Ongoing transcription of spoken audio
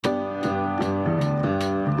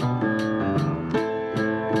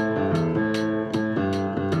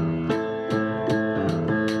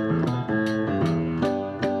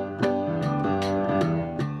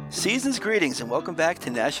Greetings and welcome back to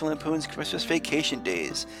National Lampoon's Christmas Vacation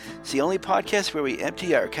Days. It's the only podcast where we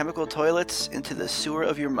empty our chemical toilets into the sewer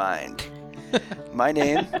of your mind. My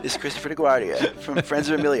name is Christopher DeGuardia from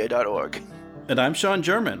friendsofamilia.org. And I'm Sean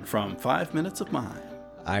German from 5 Minutes of Mine.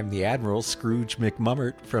 I'm the Admiral Scrooge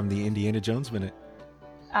McMummert from the Indiana Jones Minute.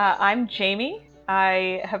 I'm Jamie.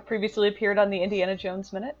 I have previously appeared on the Indiana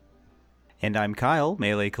Jones Minute. And I'm Kyle,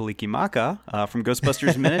 Mele Kalikimaka, from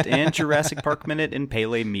Ghostbusters Minute and Jurassic Park Minute and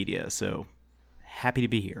Pele Media. So, happy to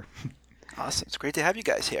be here. Awesome. It's great to have you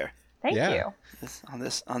guys here. Thank you.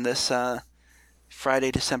 On this Friday,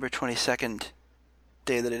 December 22nd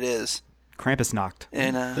day that it is. Krampus knocked.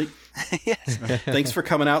 And yes. Thanks for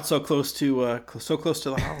coming out so close to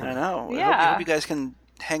the holiday. I know. Yeah. I hope you guys can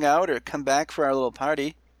hang out or come back for our little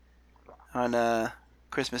party on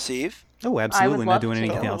Christmas Eve. Oh, I absolutely. would Not love doing to.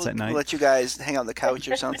 anything else at night. We'll let you guys hang out on the couch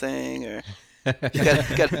or something, or you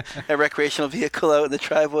got a recreational vehicle out in the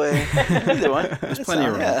driveway. Either one. There's plenty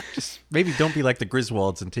of room. Yeah. Just maybe don't be like the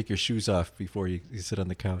Griswolds and take your shoes off before you sit on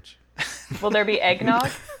the couch. Will there be eggnog?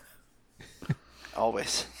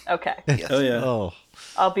 Always. Okay. Yes. Oh, yeah. Oh,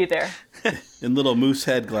 I'll be there. In little moose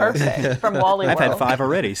head glass. Perfect. From Wally I've World. had 5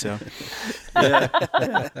 already, so.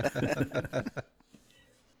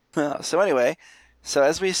 So anyway,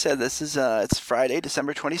 as we said, this is it's Friday,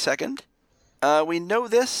 December 22nd. We know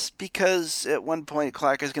this because at one point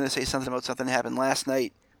Clark is going to say something about something that happened last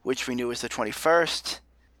night, which we knew was the 21st,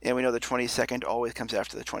 and we know the 22nd always comes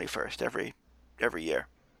after the 21st every year.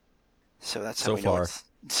 So that's how So we know far.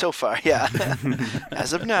 So far, yeah.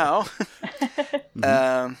 As of now.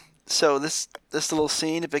 So this little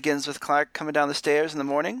scene, it begins with Clark coming down the stairs in the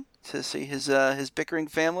morning to see his bickering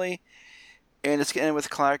family. And it's getting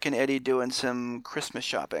with Clark and Eddie doing some Christmas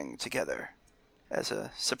shopping together as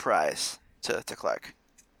a surprise to Clark.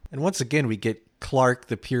 and once again we get Clark,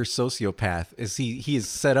 the pure sociopath, as he has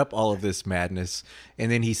set up all of this madness,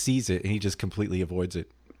 and then he sees it and he just completely avoids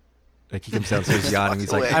it. Like he comes downstairs yawning.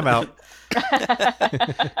 He's like, away. "I'm out."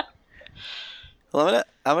 Well,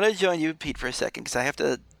 I'm gonna join you, Pete, for a second because I have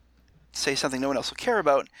to say something no one else will care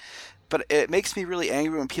about. But it makes me really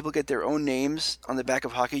angry when people get their own names on the back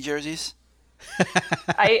of hockey jerseys.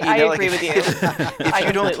 I like, agree with you. If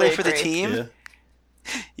you don't play for the team, Yeah.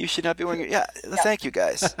 you should not be wearing it. Yeah, thank you,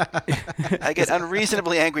 guys. I get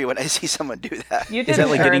unreasonably angry when I see someone do that. You Is that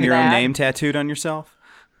like didn't getting earn your own that. name tattooed on yourself?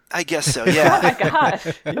 I guess so, Oh my yeah. gosh.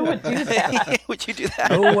 Who would do that? Would you do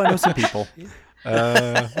that? Oh, I know some people.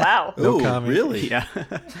 Wow. No Ooh, comment. really? Yeah.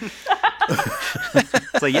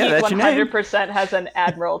 It's like, yeah, Pete that's your name. 100% has an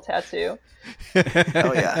Admiral tattoo.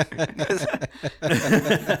 Oh, yeah.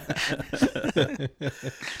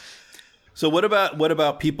 So what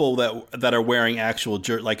about people that are wearing actual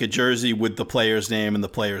like a jersey with the player's name and the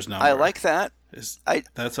player's number? I like that.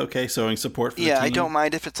 That's okay. Showing support for the Yeah, team. I don't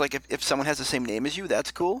mind if it's like if someone has the same name as you,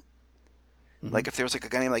 that's cool. Like if there was like a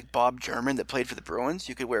guy named like Bob German that played for the Bruins,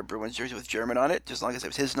 you could wear a Bruins jersey with German on it, just as long as it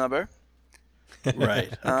was his number.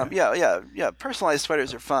 Right. Yeah. Personalized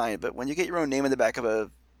sweaters are fine, but when you get your own name in the back of a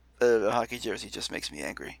hockey jersey, it just makes me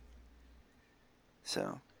angry.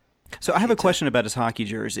 So So I have a question about his hockey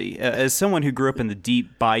jersey. As someone who grew up in the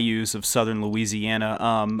deep bayous of southern Louisiana,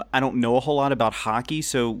 I don't know a whole lot about hockey.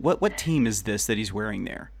 So what team is this that he's wearing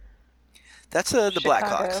there? that's the Chicago.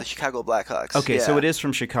 Blackhawks, the Chicago Blackhawks. Okay, yeah. so it is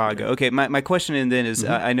from Chicago. Okay, my question then is,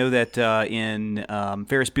 I know that in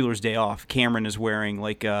Ferris Bueller's Day Off, Cameron is wearing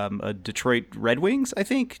like a Detroit Red Wings, I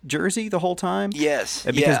think, jersey the whole time. Yes.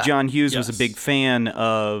 Because yeah. John Hughes was a Yes. big fan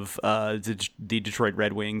of the Detroit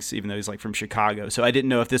Red Wings, even though he's like from Chicago. So I didn't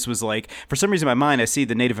know if this was like, for some reason in my mind, I see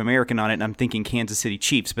the Native American on it, and I'm thinking Kansas City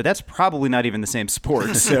Chiefs, but that's probably not even the same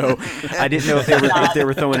sport. So I didn't know if they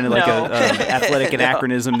were throwing in like No. a athletic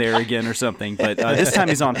anachronism there again or something. But this time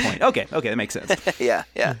he's on point. Okay, that makes sense. Yeah.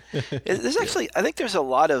 There's actually, I think there's a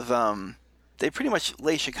lot of they pretty much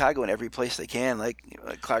lay Chicago in every place they can. Like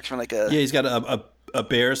Clark's from like a Yeah, he's got a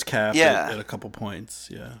Bears cap Yeah. at a couple points.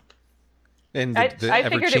 Yeah. And I the figured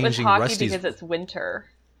it was ever-changing hockey Rusty's. because it's winter.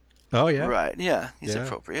 Oh yeah. right. Yeah, he's Yeah.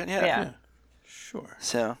 appropriate. Yeah. Sure.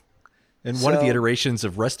 So And one of the So- iterations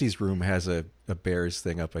of Rusty's room has a Bears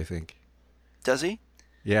thing up, I think. does he?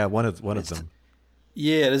 Yeah, one of them.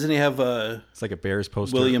 Yeah, doesn't he have It's like a Bears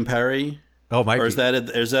poster. William Perry? Oh, might Or be. is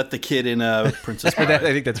that the kid in Princess I Bride?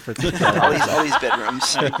 think that's for all these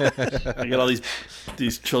bedrooms. I got all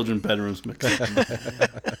these children bedrooms mixed up.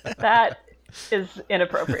 That is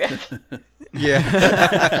inappropriate. Yeah.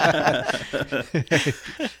 I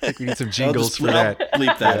think we need some jingles for I'll that.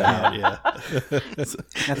 bleep that out. Yeah.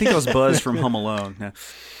 I think it was Buzz from Home Alone.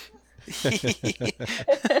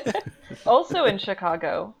 Also in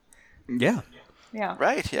Chicago. Yeah. Yeah.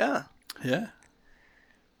 Right. Yeah. Yeah.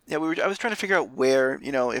 Yeah, I was trying to figure out where,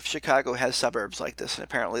 if Chicago has suburbs like this, and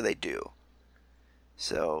apparently they do.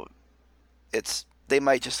 So they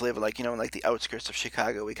might just live like, in like the outskirts of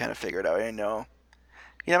Chicago. We kind of figured out. I didn't know.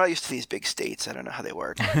 I'm not used to these big states. I don't know how they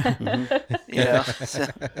work. So,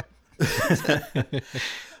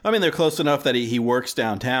 I mean, they're close enough that he works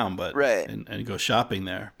downtown, but right, and goes shopping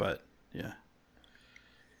there. But yeah,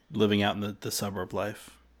 living out in the suburb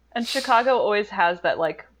life. And Chicago always has that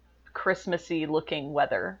like Christmassy looking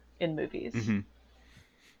weather in movies. Mm-hmm.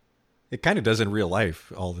 It kind of does in real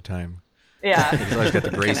life all the time. Yeah. It's always got the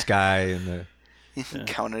gray sky and the...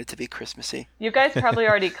 Counted it to be Christmassy. You guys probably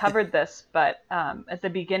already covered this, but at the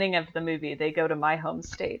beginning of the movie, they go to my home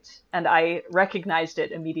state, and I recognized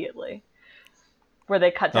it immediately, where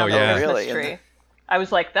they cut down the Christmas really? tree. I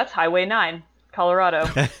was like, that's Highway 9, Colorado.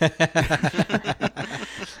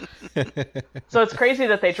 So it's crazy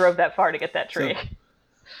that they drove that far to get that tree.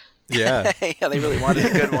 Yeah. Yeah, they really wanted a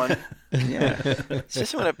good one. Yeah. It's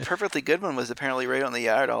just when a perfectly good one was apparently right on the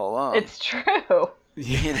yard all along. It's true.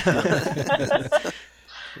 Yeah.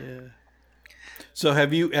 So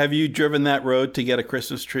have you driven that road to get a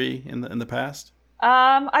Christmas tree in the past?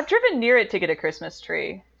 I've driven near it to get a Christmas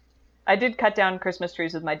tree. I did cut down Christmas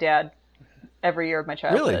trees with my dad every year of my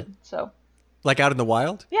childhood. Really? So, Like out in the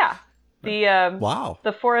wild? yeah. Wow.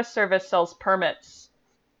 The Forest Service sells permits.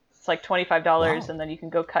 It's like $25, Wow. and then you can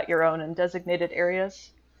go cut your own in designated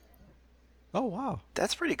areas. Oh, wow.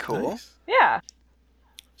 That's pretty cool. Nice. Yeah.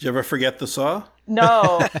 Did you ever forget the saw?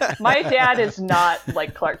 No, my dad is not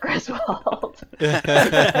like Clark Griswold.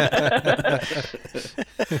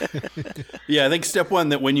 Yeah, I think step one,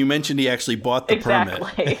 that when you mentioned he actually bought the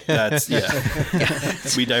Exactly. permit, that's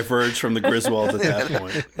we diverged from the Griswold at that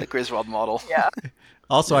point. The Griswold model. Yeah,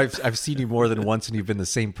 Also, I've seen you more than once, and you've been the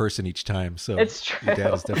same person each time. So it's true. your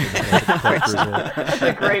dad is definitely like Clark Griswold. That's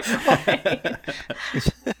a great point.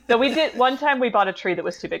 So we did one time. We bought a tree that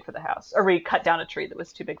was too big for the house, or we cut down a tree that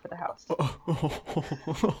was too big for the house.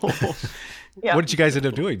 Yeah, What did you guys end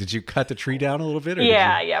up doing? Did you cut the tree down a little bit? Or did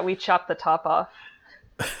yeah. We chopped the top off.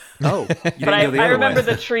 Oh, But I remember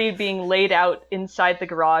the tree being laid out inside the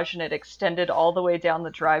garage, and it extended all the way down the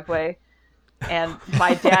driveway. And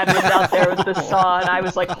my dad was out there with the saw, and I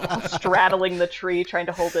was like straddling the tree, trying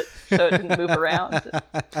to hold it so it didn't move around.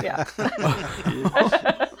 Yeah.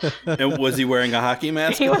 And was he wearing a hockey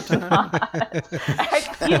mask? He at was the time?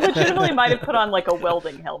 not. He legitimately might have put on like a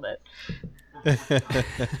welding helmet.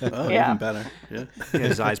 Oh, Yeah. even better. Yeah. Yeah,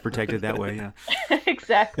 his eyes protected that way. Yeah.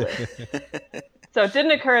 Exactly. So it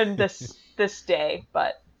didn't occur in this day,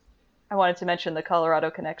 but I wanted to mention the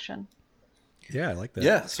Colorado connection. Yeah, I like that.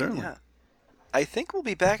 Yeah, certainly. Yeah. I think we'll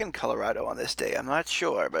be back in Colorado on this day. I'm not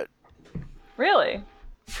sure, but Really?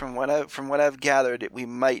 from what I've gathered, we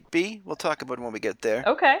might be. We'll talk about it when we get there.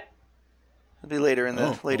 Okay. It'll be later in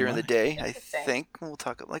the my. day. I Interesting. think we'll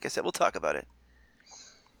talk. Like I said, we'll talk about it.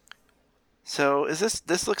 So is this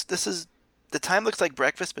the time looks like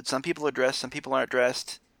breakfast, but some people are dressed, some people aren't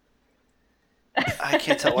dressed. I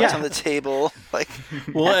can't tell what's on the table. Like,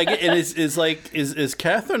 Well, and is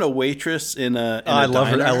Catherine a waitress in a? Oh, I love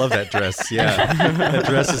diner? her. I love that dress. Yeah, that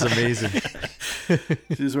dress is amazing.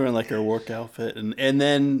 She's wearing like her work outfit, and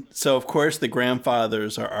then so of course the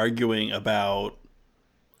grandfathers are arguing about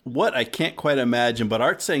what I can't quite imagine, but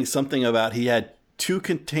Art's saying something about he had 2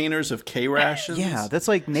 containers of K rations. Yeah, that's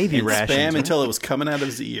like Navy and rations. spam right? until it was coming out of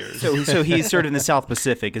his ears. So he served in the South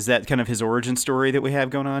Pacific. Is that kind of his origin story that we have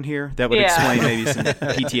going on here? That would Yeah. explain maybe some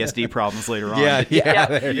PTSD problems later on. Yeah, Yeah.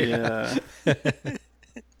 there you go. Yeah.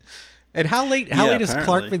 And how late Yeah, has Clark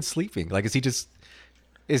apparently. been sleeping? Like, is he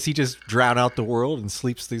just drown out the world and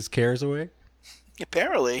sleeps these cares away?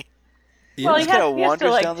 apparently, Well, he just kinda has to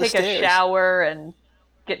wanders like down the take a stairs. shower and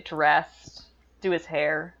get dressed, do his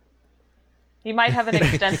hair. He might have an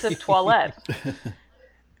extensive toilet.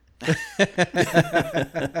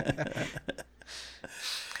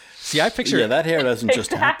 See, I picture. Yeah, that hair doesn't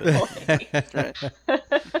just happen. Exactly.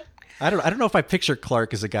 I don't know if I picture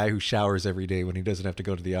Clark as a guy who showers every day when he doesn't have to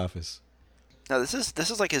go to the office. no, this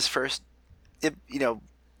is like his first.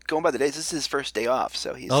 Going by the days, this is his first day off.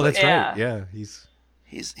 So he's Oh, like, that's Yeah. right. Yeah,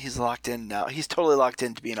 he's locked in now. He's totally locked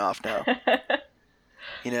into being off now.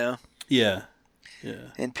 Yeah.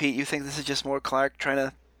 And Pete, you think this is just more Clark trying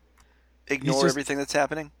to ignore just- everything that's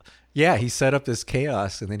happening? yeah. He set up this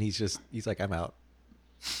chaos, and then he's like, I'm out.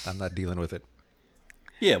 I'm not dealing with it.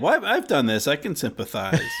 Yeah, well, I've done this. I can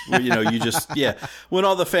sympathize. Where, you just when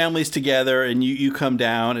all the family's together and you come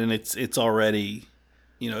down and it's already,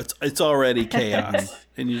 it's already chaos,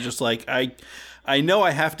 and you're just like, I know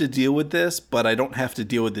I have to deal with this, but I don't have to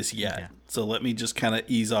deal with this yet. Yeah. So let me just kind of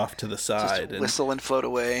ease off to the side. Just whistle and float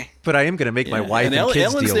away. But I am going to make my wife and Ellen,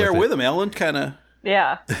 kids Ellen's deal there with with it. him. Ellen kind of.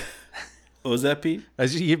 Yeah. What was that, Pete? But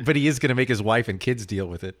he is going to make his wife and kids deal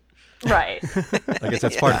with it. Right. I guess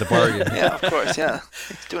that's part of the bargain. Yeah, of course. Yeah,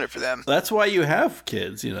 he's doing it for them. That's why you have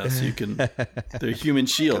kids, you know, so you can. They're human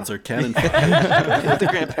shields or cannon. With the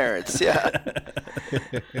grandparents. Yeah.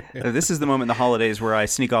 This is the moment in the holidays where I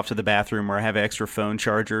sneak off to the bathroom where I have an extra phone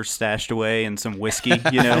charger stashed away and some whiskey,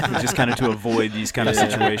 you know, just kind of to avoid these kind of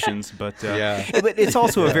situations. But but it's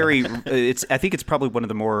also a very, I think it's probably one of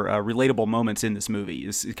the more relatable moments in this movie.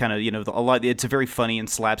 It's kind of, you know, it's a very funny and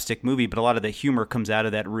slapstick movie, but a lot of the humor comes out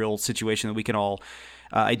of that real situation that we can all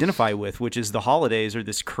identify with, which is the holidays are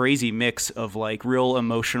this crazy mix of like real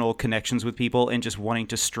emotional connections with people and just wanting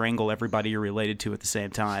to strangle everybody you're related to at the same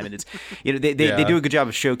time. And it's, you know, they do a good job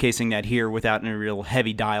of showcasing that here without any real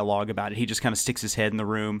heavy dialogue about it. He just kind of sticks his head in the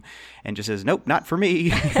room and just says, "Nope, not for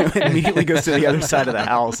me." And immediately goes to the other side of the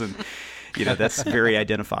house. And you know, that's very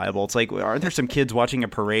identifiable. It's like, aren't there some kids watching a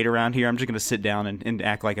parade around here? I'm just going to sit down and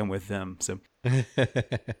act like I'm with them. So.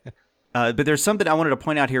 But there's something I wanted to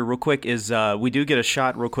point out here real quick is we do get a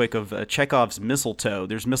shot real quick of Chekhov's mistletoe.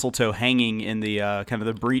 There's mistletoe hanging in the kind of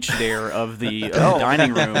the breach there of the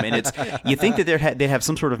dining room, and it's you think that they have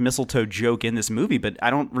some sort of mistletoe joke in this movie, but I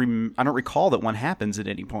don't recall that one happens at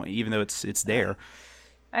any point, even though it's there.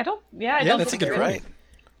 I don't That's a think good you're point.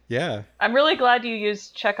 Yeah. I'm really glad you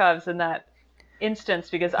used Chekhov's in that instance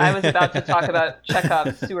because I was about to talk about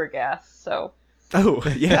Chekhov's sewer gas. So. Oh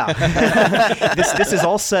yeah, this is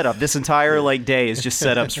all set up. This entire like day is just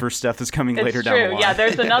setups for stuff that's coming later It's down the true. line. Yeah,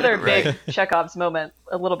 there's another big Chekhov's moment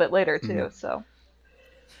a little bit later too. So.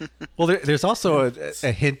 Well, there's also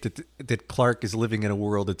a hint that Clark is living in a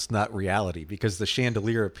world that's not reality because the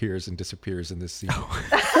chandelier appears and disappears in this scene.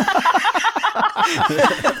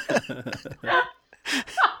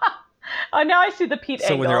 Oh, now I see the Pete So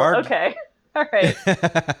angle. when there are- Okay. All right.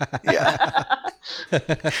 Yeah.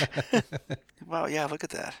 Wow. Yeah. Look at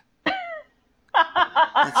that.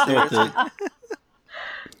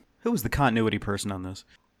 Who was the continuity person on this?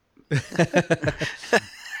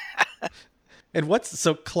 And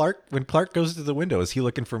Clark, when Clark goes to the window, is he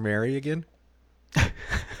looking for Mary again?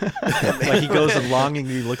 Like he goes and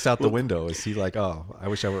longingly looks out the window. Is he like, oh, I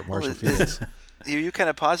wish I were at Marshall Fields? You kind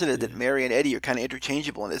of posited that Mary and Eddie are kind of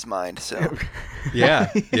interchangeable in his mind. So Yeah.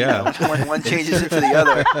 one changes it for the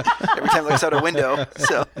other every time he looks out a window.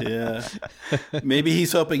 So Yeah. Maybe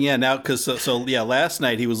he's hoping, now, because last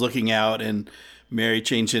night he was looking out and Mary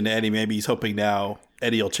changed into Eddie. Maybe he's hoping now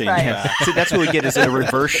Eddie will change back. So that's what we get is a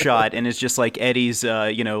reverse shot, and it's just like Eddie's,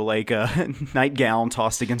 like a nightgown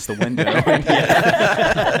tossed against the window.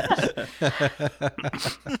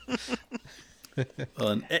 Well,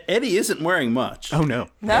 and Eddie isn't wearing much. Oh no.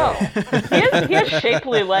 No. He has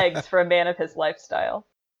shapely legs for a man of his lifestyle.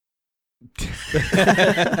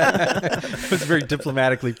 It was very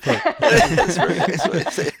diplomatically put. that's very nice way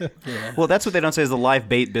to say it. Well, that's what they don't say is the live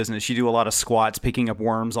bait business. You do a lot of squats picking up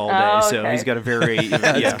worms all day, Oh, so okay. he's got a very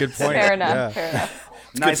That's a good point. Fair enough. Yeah. Fair enough.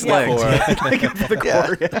 nice Good for legs. the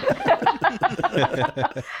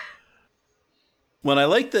When I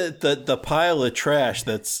like the pile of trash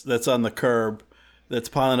that's on the curb, that's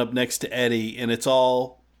piling up next to Eddie, and it's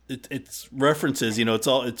references.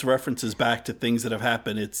 It's references back to things that have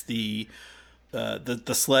happened. It's the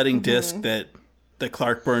sledding disc that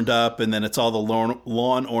Clark burned up, and then it's all the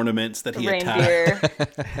lawn ornaments that he Reindeer.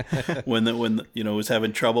 attacked when was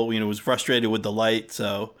having trouble. Was frustrated with the light,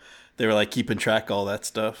 so they were like keeping track of all that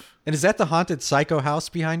stuff. And is that the haunted psycho house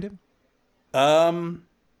behind him?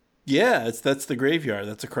 Yeah, that's the graveyard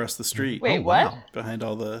that's across the street. Wait, what? Behind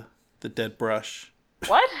all the dead brush.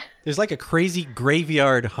 What? There's like a crazy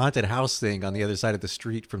graveyard haunted house thing on the other side of the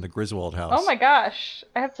street from the Griswold house. Oh my gosh.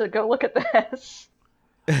 I have to go look at this.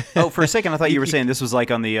 Oh, for a second, I thought you were saying this was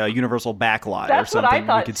like on the Universal backlot or That's what something. I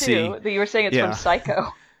thought we could too. see. That you were saying it's Yeah. from Psycho.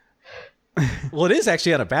 Well, it is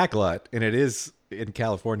actually on a backlot, and it is in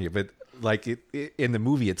California, but like in the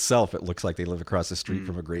movie itself, it looks like they live across the street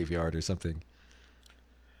from a graveyard or something.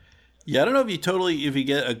 Yeah, I don't know if you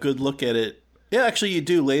get a good look at it. Yeah, actually you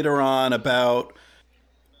do later on about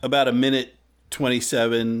a minute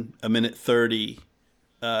 27, a minute 30,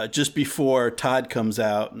 just before Todd comes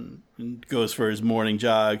out and goes for his morning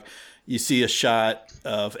jog. You see a shot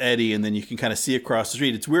of Eddie, and then you can kind of see across the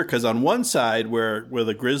street. It's weird because on one side where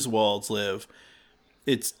the Griswolds live,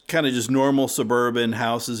 it's kind of just normal suburban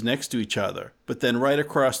houses next to each other. But then right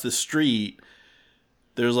across the street,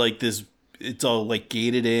 there's like this, it's all like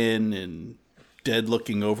gated in and dead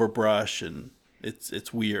looking overbrush, and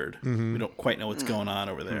It's weird. We don't quite know what's going on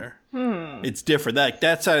over there. It's different.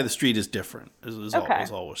 That side of the street is different. Is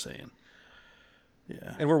all we're saying.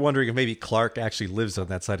 Yeah. And we're wondering if maybe Clark actually lives on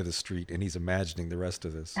that side of the street and he's imagining the rest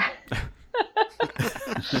of this.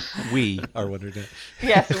 We are wondering that.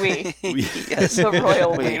 Yes, we. Yes, The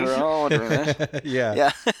royal we. we're all wondering that. Yeah.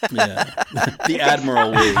 Yeah. Yeah. The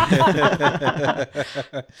Admiral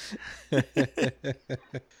we.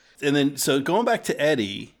 And then, so going back to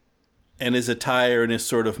Eddie and his attire and his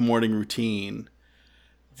sort of morning routine,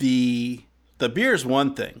 the beer's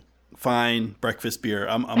one thing. Fine, breakfast beer.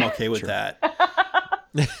 I'm okay with that.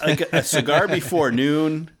 Like a cigar before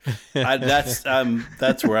noon, that's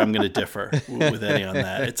where I'm going to differ with Eddie on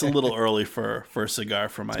that. It's a little early for a cigar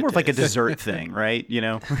for my It's more of like a taste. dessert thing, right? You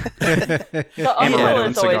know, The uncle Amaretto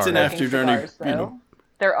and is always cigar. smoking After dinner, cigars, though.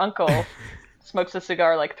 Their uncle smokes a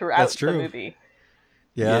cigar like throughout That's the true. movie.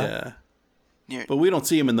 Yeah. You're- But we don't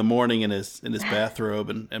see him in the morning in his bathrobe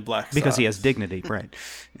and black because he socks. has dignity, right?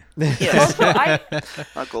 Yes. Also, I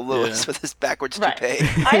Uncle Lewis Yeah. with his backwards right. toupee.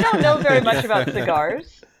 I don't know very much about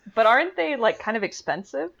cigars, but aren't they like kind of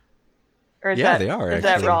expensive? Or is Yeah, that, they are, Is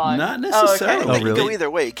that actually. wrong? Not Oh, necessarily. okay. They can really? go either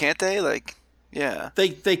way, can't they? Like, yeah. They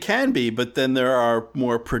can be, but then there are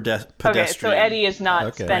more pedestrian. Okay, so Eddie is not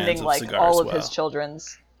Okay. spending brands of like cigar all as of his well.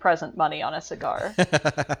 children's present money on a cigar.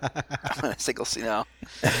 Single C now.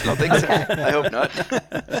 I don't think so. I hope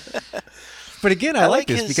not. But again, I like like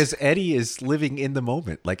this his- because Eddie is living in the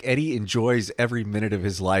moment. Like Eddie enjoys every minute of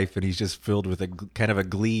his life, and he's just filled with a kind of a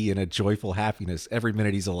glee and a joyful happiness every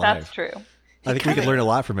minute he's alive. That's true. I think we could learn a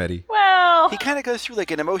lot from Eddie. Well, He kind of goes through like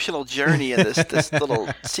an emotional journey in this little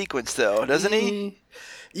sequence, though, doesn't he?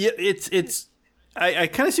 Yeah, it's. I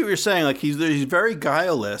kind of see what you're saying. Like he's very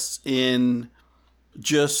guileless in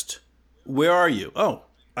just where are you? Oh,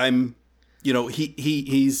 I'm. You know,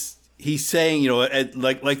 he's saying, you know,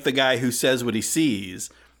 like the guy who says what he sees.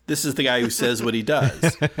 This is the guy who says what he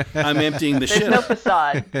does. I'm emptying the there's shit. no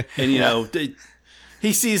facade. And, you know,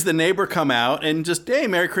 he sees the neighbor come out and just, hey,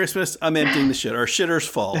 Merry Christmas, I'm emptying the shit. Our shitter's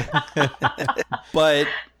full. But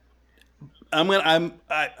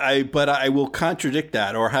I will contradict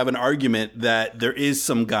that or have an argument that there is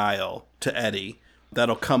some guile to Eddie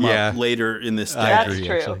that'll come Yeah. up later in this day. I That's agree,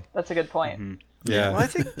 true. actually. That's a good point. Yeah. Well, I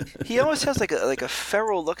think he almost has like a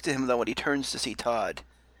feral look to him though when he turns to see Todd.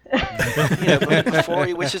 You know, but before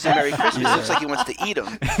he wishes him Merry Christmas, it looks like he wants to eat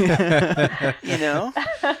him. You know?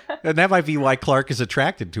 And that might be why Clark is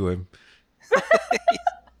attracted to him.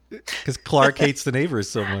 Because Clark hates the neighbors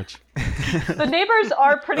so much. The neighbors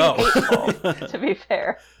are pretty Oh. hateful, to be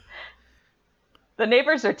fair. The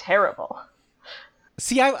neighbors are terrible.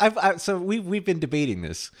 See, so we've been debating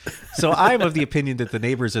this. So I'm of the opinion that the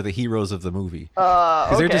neighbors are the heroes of the movie.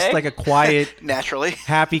 Because they're just okay. like a quiet, Naturally.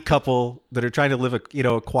 happy couple that are trying to live a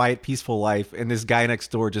quiet, peaceful life, and this guy next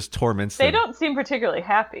door just torments them. They don't seem particularly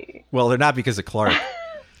happy. Well, they're not because of Clark.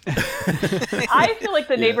 I feel like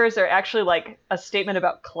the neighbors are actually like a statement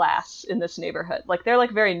about class in this neighborhood. Like they're like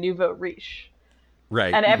very nouveau riche.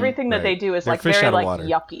 Right. And everything that Right. they do is They're like fish very out of like water.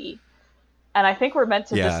 yuppie. And I think we're meant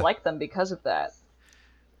to Yeah. dislike them because of that.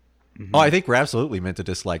 Oh, I think we're absolutely meant to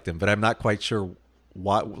dislike them, but I'm not quite sure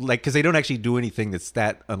why. Like, because they don't actually do anything that's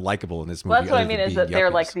that unlikable in this movie. Well, that's what I other mean than is that being they're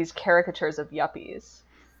yuppies. like these caricatures of yuppies.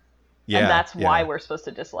 Yeah, And that's why yeah. we're supposed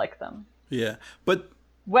to dislike them. Yeah. But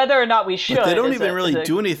Whether or not we should. they don't is even really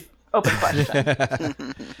do anything. Open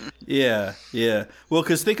question. Yeah, yeah. Well,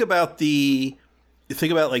 because think about like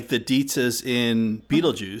the Dietzes in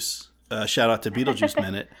Beetlejuice. Shout out to Beetlejuice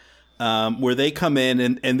Minute, where they come in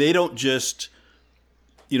and they don't just,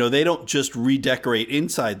 they don't just redecorate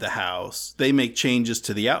inside the house. They make changes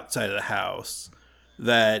to the outside of the house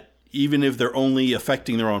that even if they're only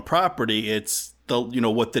affecting their own property, it's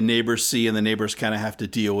what the neighbors see and the neighbors kind of have to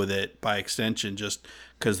deal with it by extension, just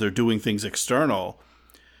because they're doing things external.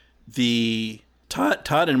 The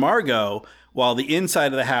Todd and Margot, while the inside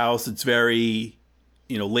of the house, it's very,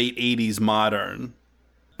 late 80s modern,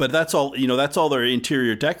 but that's all their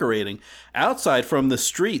interior decorating. Outside from the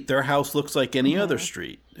street, their house looks like any other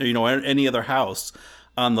street, any other house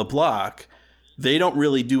on the block. They don't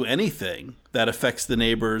really do anything that affects the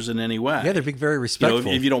neighbors in any way. Yeah, they're being very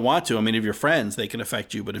respectful. If you don't want to, if you're friends, they can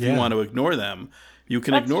affect you, but if you want to ignore them, you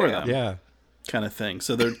can That's ignore true. them. Yeah. Kind of thing.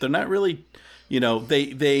 So they're not really,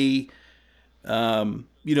 they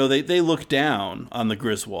look down on the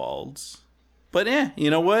Griswolds, but you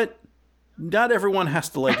know what? Not everyone has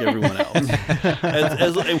to like everyone else.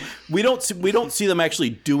 We don't see them actually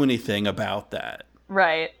do anything about that.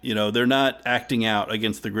 Right. They're not acting out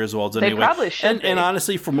against the Griswolds in They any way. probably should be. And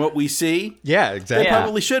honestly, from what we see, Yeah, they exactly. Yeah.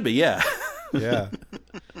 probably should be. Yeah, Yeah.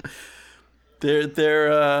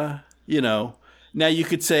 they're Now you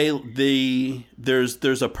could say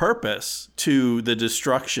there's a purpose to the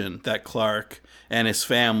destruction that Clark and his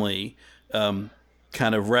family kind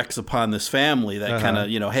of wrecks upon this family that kind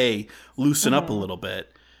of, hey, loosen up a little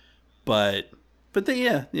bit. But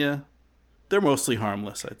they, they're mostly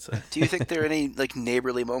harmless, I'd say. Do you think there are any like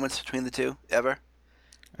neighborly moments between the two ever?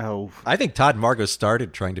 Oh, I think Todd and Margot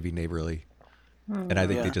started trying to be neighborly, and I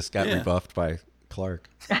think they just got rebuffed by Clark.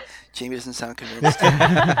 Jamie doesn't sound convinced.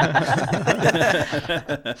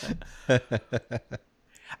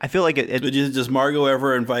 I feel like Does Margot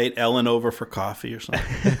ever invite Ellen over for coffee or something?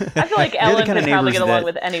 I feel like Ellen kind of could probably neighbors get along that-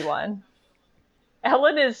 with anyone.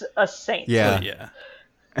 Ellen is a saint. Yeah, Yeah.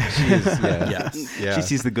 she is. Yeah, Yes. yeah. she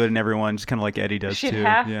sees the good in everyone, just kind of like Eddie does She'd too.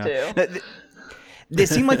 have yeah. to. They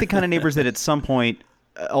seem like the kind of neighbors that at some point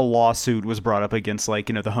a lawsuit was brought up against, like,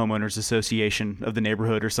 the homeowners association of the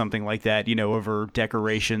neighborhood or something like that, over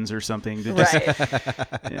decorations or something. They're just- Right.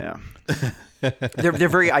 Yeah. They're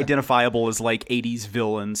very identifiable as like 80s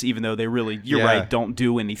villains, even though they really, you're Yeah. right, don't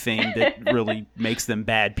do anything that really makes them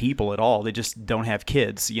bad people at all. They just don't have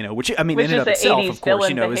kids, which I mean, Which in and is of the itself, 80s of course,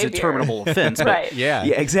 villain is a behavior. terminable offense. But Right. Yeah.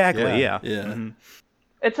 yeah, exactly. Yeah. Yeah. Yeah.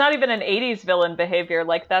 It's not even an 80s villain behavior.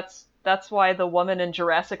 Like, that's why the woman in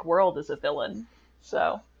Jurassic World is a villain.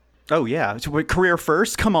 So, Oh yeah. So, wait, career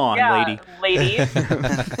first? Come on, yeah, lady.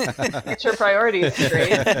 Get your priorities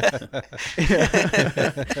straight.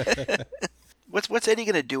 What's Eddie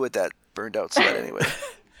gonna do with that burned out sled anyway?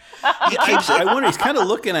 I wonder. He's kind of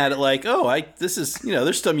looking at it like, this is,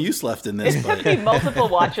 there's some use left in this. It But took me multiple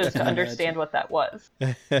watches to understand what that was.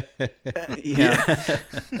 Yeah.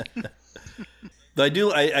 I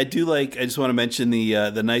do like. I just want to mention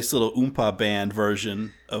the nice little Oompa band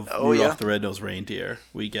version of Rudolph the Red-Nosed Reindeer.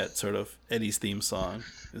 We get sort of Eddie's theme song.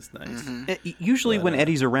 It's nice. Usually when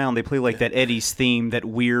Eddie's around, they play like that Eddie's theme, that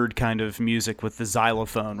weird kind of music with the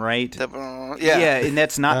xylophone, right? Yeah, and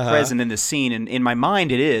that's not present in the scene. And in my mind,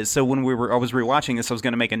 it is. So when I was rewatching this, I was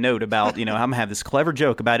going to make a note about, I'm going to have this clever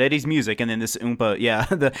joke about Eddie's music, and then this Oompa,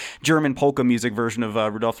 the German polka music version of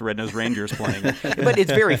Rudolph the Red-Nosed Reindeer is playing. But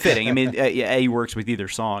it's very fitting. I mean, Eddie works with either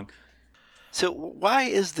song. So why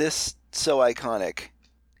is this so iconic?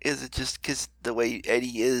 Is it just because the way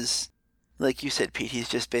Eddie is? Like you said, Pete, he's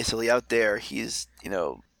just basically out there. He's,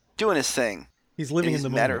 doing his thing. He's living in the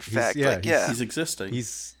moment. Matter of fact, He's existing.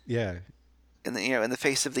 He's in the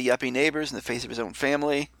face of the yuppie neighbors, in the face of his own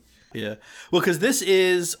family. Yeah. Well, because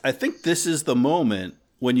I think this is the moment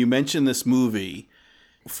when you mention this movie.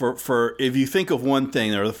 For if you think of one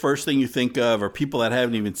thing, or the first thing you think of, or people that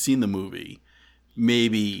haven't even seen the movie,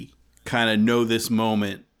 maybe kind of know this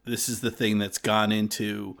moment. This is the thing that's gone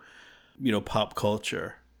into, pop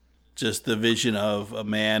culture. Just the vision of a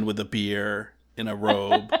man with a beer in a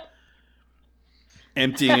robe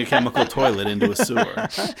emptying a chemical toilet into a sewer.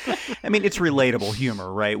 I mean, it's relatable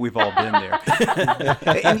humor, right? We've all been there.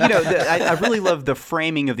 And, I really love the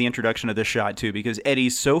framing of the introduction of this shot, too, because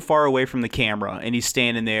Eddie's so far away from the camera, and he's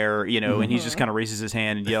standing there, and he just kind of raises his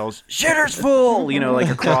hand and yells, "Shitter's full!" Like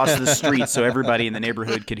across the street so everybody in the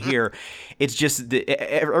neighborhood could hear. It's just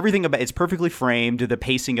everything about it's perfectly framed. The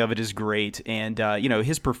pacing of it is great. And,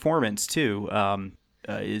 his performance, too.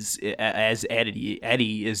 Is as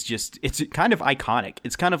Eddie is just, it's kind of iconic.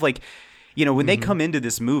 It's kind of like, when they come into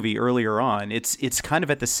this movie earlier on, it's kind of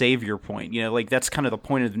at the savior point, like that's kind of the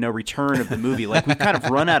point of no return of the movie. Like we've kind of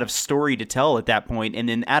run out of story to tell at that point, and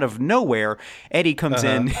then out of nowhere, Eddie comes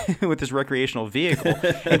in with this recreational vehicle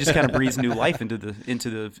and just kind of breathes new life into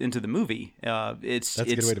the movie. That's a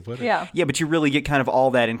good way to put it. Yeah, but you really get kind of all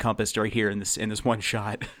that encompassed right here in this one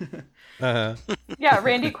shot. Yeah,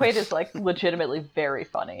 Randy Quaid is like legitimately very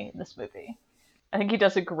funny in this movie. I think he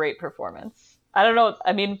does a great performance. I don't know.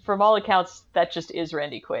 I mean, from all accounts, that just is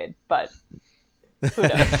Randy Quaid, but who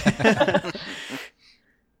knows?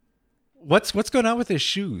 What's going on with his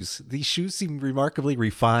shoes? These shoes seem remarkably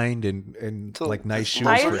refined and So, like nice shoes.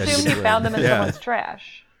 I for Eddie assume to he wear. found them in someone's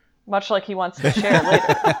trash, much like he wants to share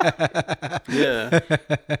later. Yeah.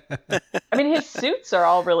 I mean, his suits are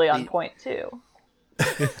all really on point too.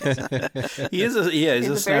 He's a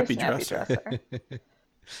He's snappy very dresser.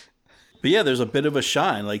 But yeah, there's a bit of a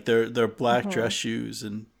shine. Like they're black dress shoes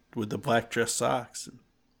and with the black dress socks.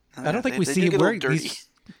 I don't think They- we they see do him get a wearing. little dirty.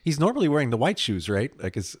 He's normally wearing the white shoes, right?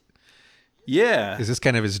 Like is This this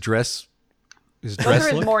kind of his dress? His Those dress are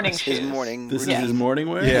his look? morning His shoes. morning. is routine. his morning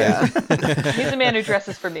wear. Yeah. He's a man who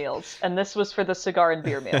dresses for meals, and this was for the cigar and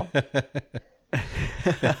beer meal.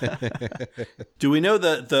 Do we know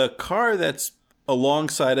the car that's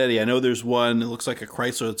alongside Eddie? I know there's one. It looks like a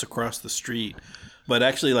Chrysler that's across the street, but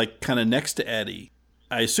actually, like kind of next to Eddie.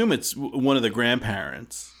 I assume it's one of the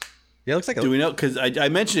grandparents. Yeah, it looks like Do we know? Because I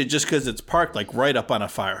mentioned it just because it's parked like right up on a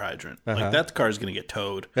fire hydrant. Like that car is going to get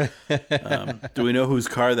towed. Do we know whose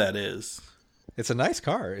car that is? it's a nice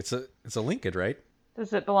car. It's a Lincoln, right?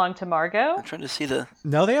 Does it belong to Margot? I'm trying to see the.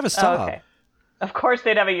 No, they have a Oh, Saab. okay. Of course,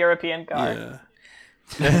 they'd have a European car. Yeah.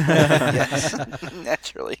 Yes,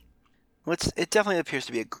 naturally. It definitely appears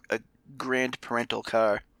to be a grand parental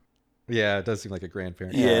car. Yeah, it does seem like a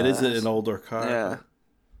grandparent. Yeah, it is an older car. Yeah.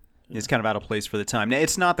 It's kind of out of place for the time. Now,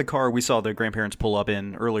 it's not the car we saw the grandparents pull up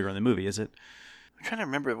in earlier in the movie, is it? I'm trying to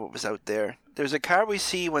remember what was out there. There's a car we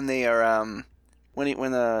see when they are when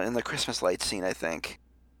in the Christmas lights scene, I think.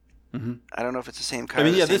 Mm-hmm. I don't know if it's the same car. I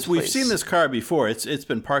mean, or the yeah, same we've place. seen this car before. It's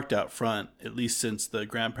been parked out front at least since the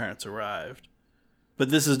grandparents arrived. But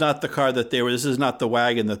this is not the car that they were. This is not the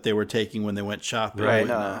wagon that they were taking when they went shopping. Right.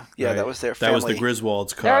 No, yeah, Right. that was their That family. was the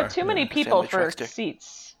Griswolds car. There are too many people family for truckster.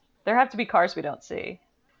 seats. There have to be cars we don't see.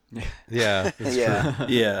 Yeah, it's Yeah. true.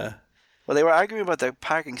 Yeah. Well, they were arguing about the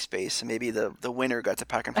parking space, and maybe the winner got to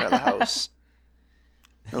park in front of the house.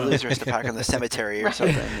 The loser has to park in the cemetery or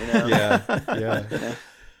something. You know? Yeah.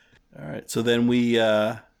 All right. So then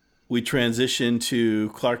we transition to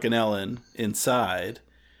Clark and Ellen inside,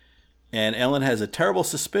 and Ellen has a terrible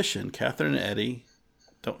suspicion Catherine and Eddie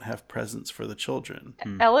don't have presents for the children.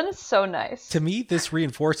 Ellen is so nice. To me, this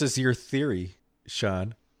reinforces your theory,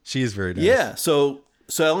 Sean. She is very nice. Yeah. So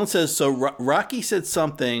Ellen says, Rocky said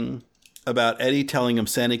something about Eddie telling him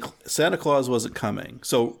Santa Claus wasn't coming.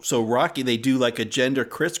 So Rocky, they do like a gender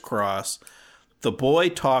crisscross. The boy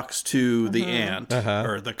talks to the aunt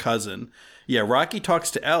or the cousin. Yeah, Rocky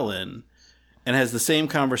talks to Ellen and has the same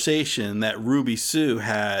conversation that Ruby Sue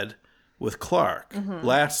had with Clark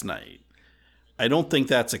last night. I don't think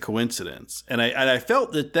that's a coincidence. And I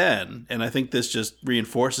felt it then, and I think this just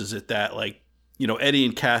reinforces it that, like, you know, Eddie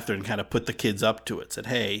and Catherine kind of put the kids up to it, said,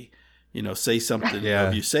 hey, you know, say something. Yeah.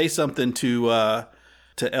 If you say something to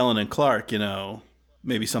Ellen and Clark, you know,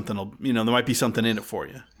 maybe something will, you know, there might be something in it for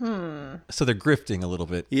you. So they're grifting a little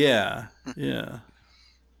bit. Yeah. Yeah.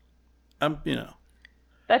 You know.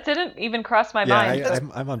 That didn't even cross my Yeah,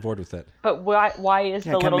 mind. I'm on board with that. But why is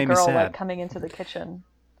Yeah, the it kinda little made me girl sad. like coming into the kitchen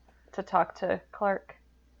to talk to Clark?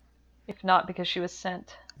 If not because she was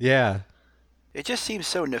sent. Yeah. It just seems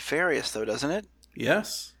so nefarious, though, doesn't it?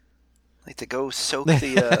 Yes. Like to go soak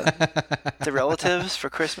the relatives for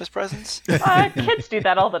Christmas presents. Kids do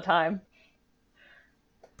that all the time.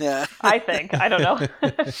 Yeah. I think. I don't know.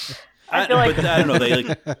 I feel like but I don't know. They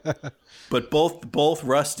like, but both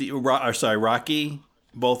Rocky,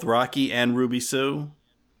 both Rocky and Ruby Sue.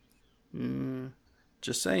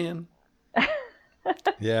 Just saying.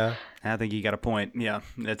 Yeah. I think you got a point. Yeah,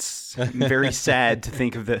 it's very sad to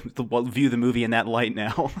think of view the movie in that light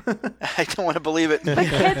now. I don't want to believe it. But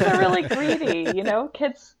kids are really greedy, you know?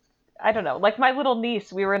 Kids, I don't know. Like my little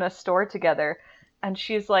niece, we were in a store together, and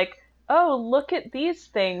she's like, oh, look at these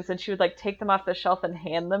things. And she would like take them off the shelf and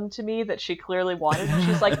hand them to me that she clearly wanted. And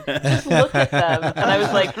she's like, just look at them. And I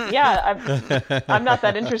was like, yeah, I'm not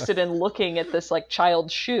that interested in looking at this like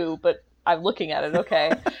child's shoe, but I'm looking at it.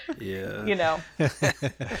 Okay. Yeah. You know,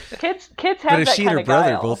 kids have But if that she and kind her of brother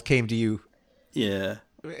guile. both came to you, Yeah.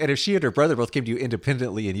 and if she and her brother both came to you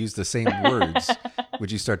independently and used the same words,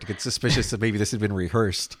 would you start to get suspicious that maybe this had been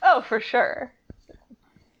rehearsed? Oh, for sure.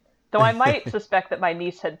 Though I might suspect that my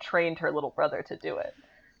niece had trained her little brother to do it.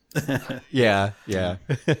 Yeah. Yeah.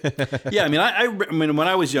 Yeah. I mean, I mean, when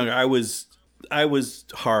I was younger, I was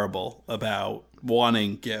horrible about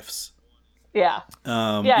wanting gifts. Yeah.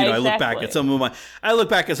 Yeah, Yeah, you know, I look back exactly. at some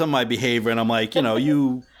of my behavior, and I'm like, you know,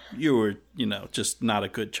 you were, you know, just not a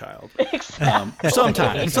good child. Exactly.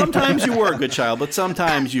 Sometimes you were a good child, but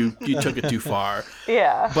sometimes you took it too far.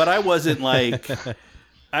 Yeah. But I wasn't like,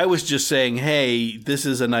 I was just saying, hey, this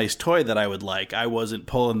is a nice toy that I would like. I wasn't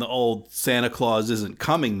pulling the old Santa Claus isn't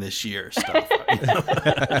coming this year stuff.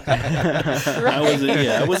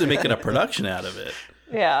 I wasn't making a production out of it.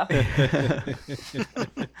 Yeah.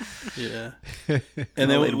 Yeah. And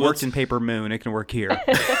then it worked in Paper Moon. It can work here.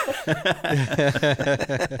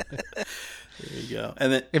 There you go.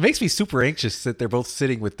 And then It makes me super anxious that they're both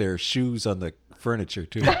sitting with their shoes on the furniture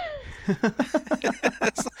too.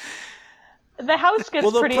 The house gets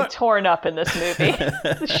Well, pretty torn up in this movie.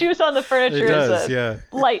 The shoes on the furniture is a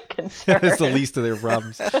light concern. It's the least of their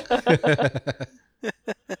problems.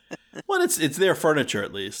 well, it's their furniture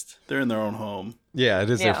at least. They're in their own home. Yeah, it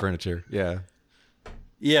is Yeah. their furniture. Yeah.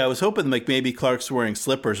 Yeah, I was hoping like maybe Clark's wearing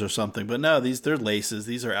slippers or something, but no, they're laces.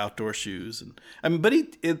 These are outdoor shoes, and I mean, but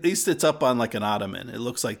at least it's up on like an ottoman. It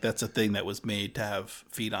looks like that's a thing that was made to have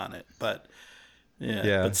feet on it. But yeah.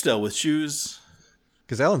 Yeah. But still, with shoes,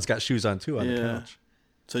 Because Ellen's got shoes on too on the Yeah. couch.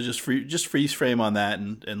 So just freeze frame on that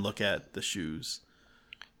and look at the shoes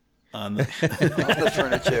on the, on the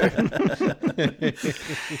furniture.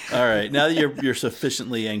 All right, now that you're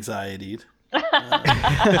sufficiently anxietied.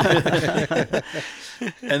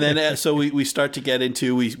 And then so we start to get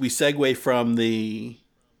into we segue from the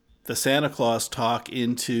Santa Claus talk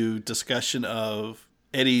into discussion of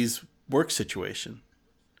Eddie's work situation,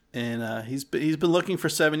 and he's been looking for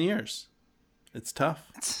 7 years. It's tough.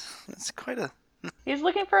 It's quite a He's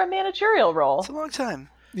looking for a managerial role. it's a long time.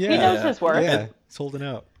 Yeah, He knows his worth. Yeah, it's holding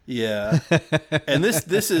out. Yeah, and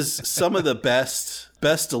this is some of the best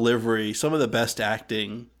delivery, some of the best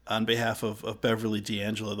acting on behalf of Beverly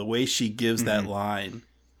D'Angelo. The way she gives that line,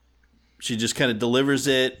 she just kind of delivers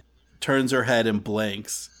it, turns her head, and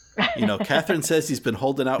blinks. You know, Catherine says he's been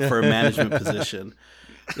holding out for a management position.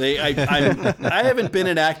 I haven't been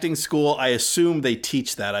in acting school. I assume they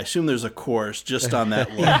teach that. I assume there's a course just on that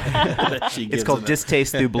look that she gives. It's called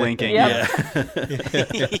Distaste Through Blinking. Yep.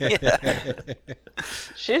 Yeah.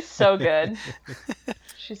 She's so good.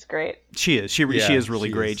 She's great. She is. She is really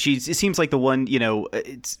great. It seems like the one, you know,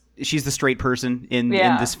 she's the straight person in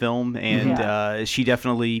this film, and she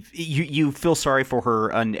definitely you feel sorry for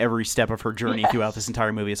her on every step of her journey throughout this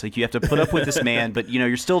entire movie. It's like you have to put up with this man, but you know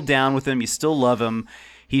you're still down with him, you still love him.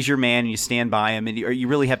 He's your man, and you stand by him, and you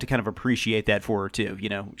really have to kind of appreciate that for her too. You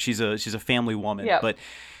know, she's a family woman, but.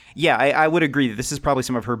 Yeah, I would agree that this is probably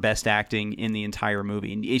some of her best acting in the entire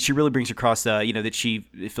movie. And she really brings across, you know, that she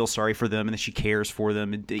feels sorry for them and that she cares for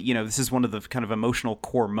them. And, you know, this is one of the kind of emotional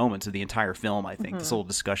core moments of the entire film, I think, this little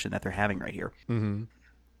discussion that they're having right here. Mm-hmm.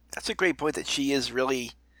 That's a great point that she is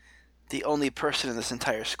really the only person in this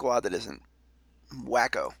entire squad that isn't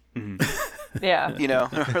wacko. Mm-hmm. Yeah. You know,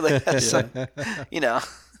 or like has some, you know.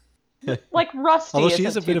 Like Rusty. Although she isn't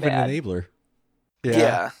is a too bit of bad. an enabler.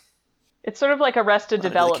 Yeah. It's sort of like Arrested Do the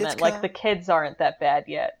Development. kids Like count? the kids aren't that bad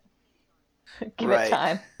yet. Give Right. it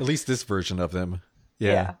time. At least this version of them.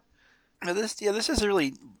 Yeah. Now this is a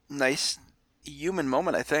really nice human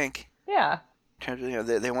moment, I think. Yeah. In terms of, you know,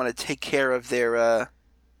 they want to take care of their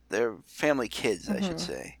family kids, I should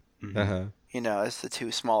say. Uh-huh. You know, as the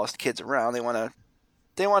two smallest kids around, they want to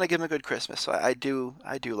give them a good Christmas. So I do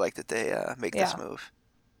like that they make this move.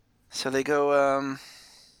 So they go.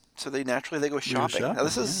 So they naturally go shopping. Now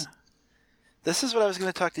this is what I was going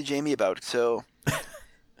to talk to Jamie about. So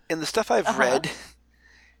in the stuff I've read,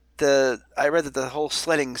 I read that the whole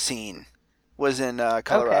sledding scene was in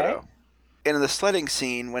Colorado. Okay. And in the sledding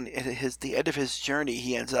scene, when the end of his journey,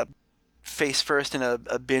 he ends up face first in a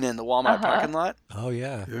bin in the Walmart parking lot. Oh,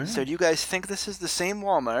 yeah. So do you guys think this is the same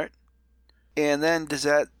Walmart? And then does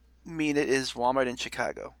that mean it is Walmart in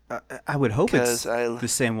Chicago? I would hope it's 'Cause the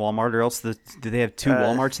same Walmart, or else do they have two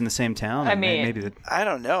Walmarts in the same town? I mean- maybe I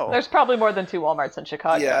don't know. There's probably more than 2 Walmarts in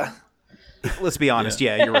Chicago. Yeah. let's be honest.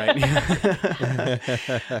 Yeah, you're right.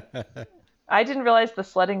 I didn't realize the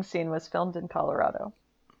sledding scene was filmed in Colorado.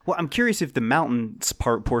 Well, I'm curious if the mountain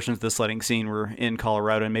portions of the sledding scene were in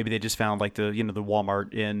Colorado, and maybe they just found like the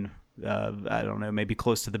Walmart in I don't know, maybe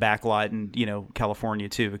close to the back lot in California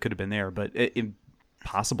too. It could have been there, but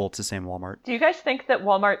possible it's the same Walmart. Do you guys think that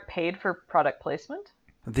Walmart paid for product placement?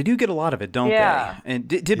 They do get a lot of it, don't Yeah. they? And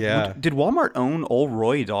did Walmart own Old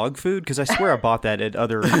Roy dog food? Because I swear I bought that at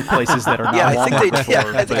other places that are not Yeah, Walmart I think they did. before, Yeah,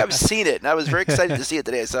 I think but- I've seen it, and I was very excited to see it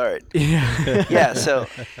the day I saw it. Yeah. Yeah, so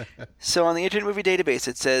on the Internet Movie Database,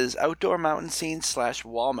 it says outdoor mountain scene /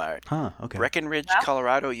 Walmart, Huh. Okay. Breckenridge, Wow.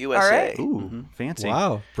 Colorado, USA. right. Ooh, fancy.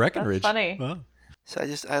 Wow. Breckenridge. That's funny. Wow. So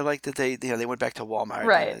I like that they went back to Walmart.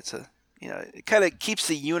 Right. It's it kind of keeps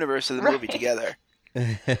the universe of the movie Right. together.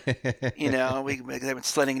 They went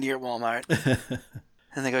sledding near Walmart,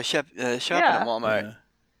 and they go shopping at Walmart. Yeah.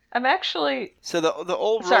 I'm actually... So the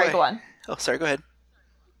old Sorry, Roy. go on. Oh, sorry. Go ahead.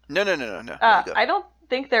 No. There you go. I don't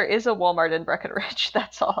think there is a Walmart in Breckenridge.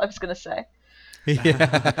 That's all I was going to say.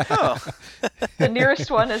 Yeah. Oh, The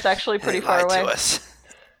nearest one is actually pretty they far lied away. to us.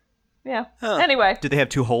 Yeah. Huh. Anyway. Did they have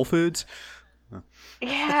 2 Whole Foods?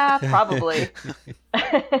 Yeah, probably.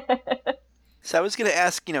 So I was going to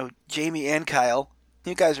ask, Jamie and Kyle,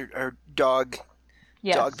 you guys are dog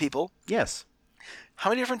Yes. people. Yes. How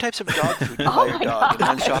many different types of dog food do you Oh buy your my dog in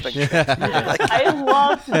one gosh. shopping trip? I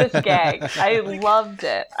loved this gag. I loved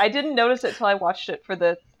it. I didn't notice it till I watched it for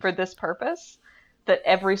this purpose, that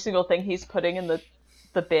every single thing he's putting in the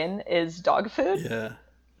bin is dog food. Yeah.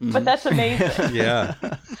 But that's amazing. Yeah.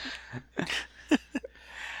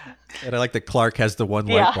 And I like that Clark has the one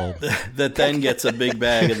Yeah. light bulb. That then gets a big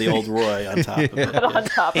bag of the Old Roy on top of it. Put on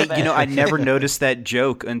top Hey, of it. you know, I never noticed that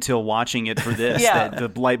joke until watching it for this. Yeah.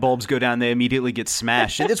 That the light bulbs go down, they immediately get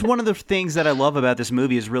smashed. And it's one of the things that I love about this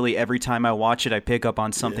movie is really every time I watch it, I pick up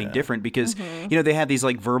on something different because, you know, they have these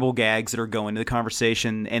like verbal gags that are going to the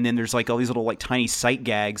conversation, and then there's like all these little like tiny sight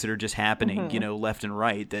gags that are just happening, you know, left and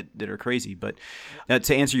right that are crazy. But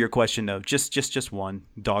to answer your question, though, just one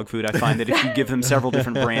dog food. I find that if you give them several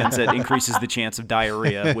different brands, that increases the chance of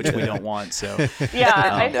diarrhea, which we don't want. So yeah,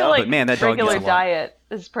 I feel like but man, that dog regular gets a lot. diet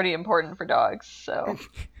is pretty important for dogs. So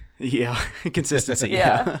yeah, consistency.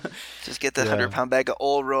 yeah. Just get that 100-pound bag of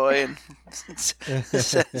Old Roy and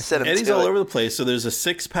set him Eddie's to all it. over the place. So there's a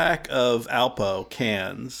 6-pack of Alpo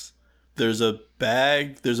cans. There's a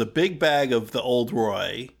big bag of the Old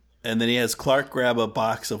Roy, and then he has Clark grab a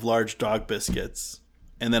box of large dog biscuits.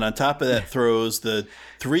 And then on top of that throws the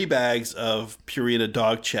 3 bags of Purina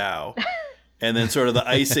dog chow. And then sort of the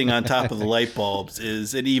icing on top of the light bulbs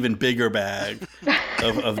is an even bigger bag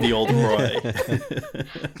of the Old Roy.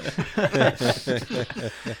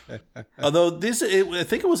 Although I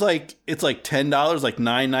think it was it's like $10, like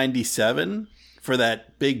 $9.97 for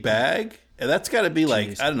that big bag. And that's got to be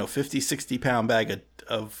like, I don't know, 50, 60-pound bag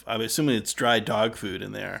of I'm assuming it's dry dog food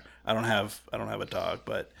in there. I don't have a dog,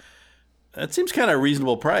 but that seems kind of a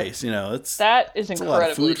reasonable price. You know, That is it's a lot of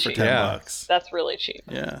incredibly food for cheap. $10. That's really cheap.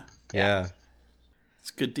 Yeah, Yeah. it's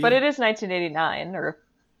a good deal. But it is 1989, or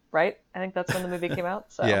right? I think that's when the movie came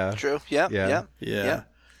out. So Yeah. True. Yeah. Yeah. Yeah.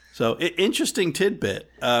 So interesting tidbit.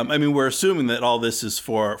 I mean, we're assuming that all this is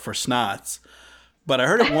for snots, but I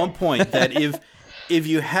heard at one point that if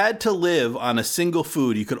you had to live on a single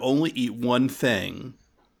food, you could only eat one thing.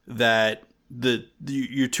 That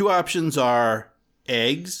your 2 options are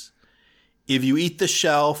eggs. If you eat the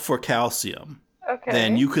shell for calcium, okay.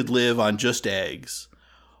 then you could live on just eggs,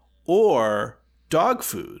 or dog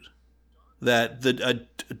food. That the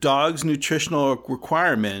dog's nutritional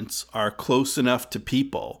requirements are close enough to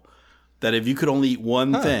people that if you could only eat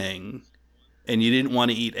one thing and you didn't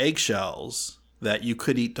want to eat eggshells, that you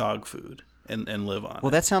could eat dog food and live on Well,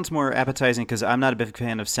 it. that sounds more appetizing because I'm not a big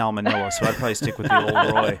fan of salmonella, so I'd probably stick with the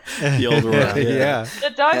Old Roy. The Old Roy. Yeah. The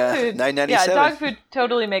dog Yeah, food, $9.97. dog food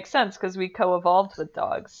totally makes sense because we co-evolved with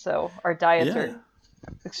dogs, so our diets Yeah. are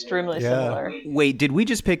extremely Yeah. similar. Wait, did we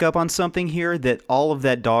just pick up on something here that all of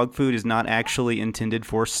that dog food is not actually intended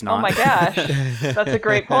for snot? Oh my gosh, that's a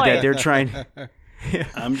great point. That they're trying.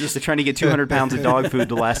 I'm just They're trying to get 200 pounds of dog food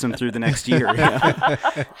to last them through the next year. Yeah.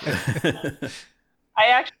 I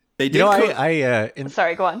actually, they did You know, cook-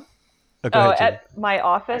 sorry, go on. oh, go ahead, Jim. At my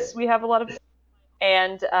office, we have a lot of,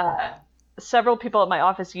 and several people at my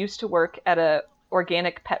office used to work at a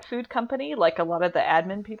organic pet food company. Like a lot of the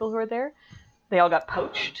admin people who are there, they all got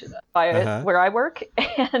poached by where I work,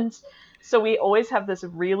 and so we always have this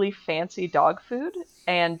really fancy dog food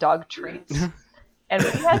and dog treats. And we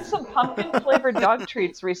had some pumpkin flavored dog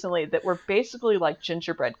treats recently that were basically like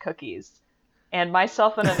gingerbread cookies. And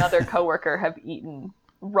myself and another coworker have eaten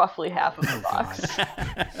roughly half of the box.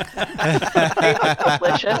 They were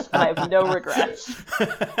delicious, and I have no regrets.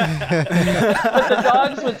 But the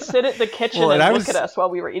dogs would sit at the kitchen Well, and and I look was- at us while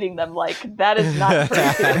we were eating them like, that is not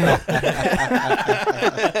pretty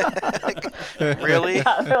food. Really?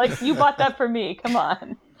 Yeah, they're like, you bought that for me, come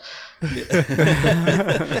on.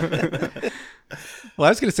 Well, I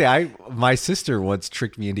was gonna say, my sister once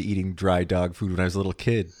tricked me into eating dry dog food when I was a little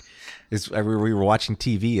kid. We were watching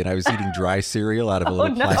TV and I was eating dry cereal out of a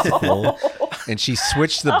little no. plastic bowl, and she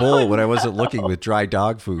switched the bowl when I wasn't looking with dry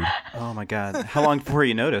dog food. Oh my God! How long before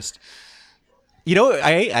you noticed? You know,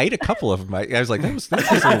 I ate a couple of them. I was like, that's a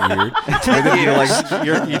little weird. And then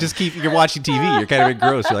you're watching TV. You're kind of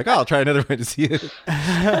engrossed. You're like, oh, I'll try another one to see it.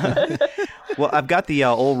 Well, I've got the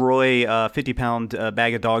Old Roy 50-pound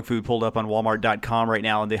bag of dog food pulled up on Walmart.com right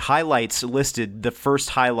now, and the highlights listed. The first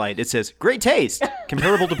highlight, it says, "Great taste,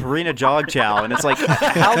 comparable to Purina dog chow," and it's like,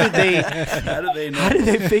 how did they know? How did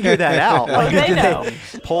they figure that out? Like, they did know.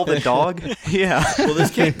 they pull the dog? Yeah. Well,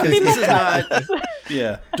 this is not.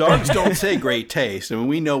 Yeah, dogs don't say great taste. I mean,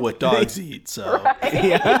 we know what dogs eat, so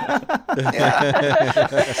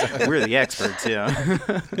We're the experts, yeah.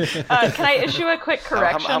 Can I issue a quick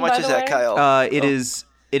correction? How much by is the that, way? Kyle? It is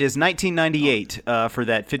 $19.98 for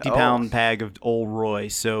that 50-pound bag of Old Roy.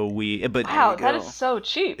 So but Wow, you that go. is so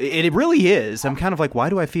cheap. it really is. I'm kind of like, why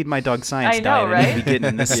do I feed my dog science I know, diet? I need to right? be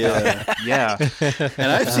getting this stuff. Yeah.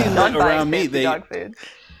 and I've seen Not buying around me fancy dog food.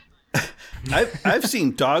 I've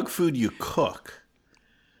seen dog food you cook.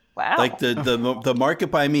 Wow. Like the market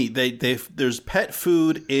by me, there's pet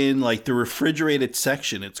food in like the refrigerated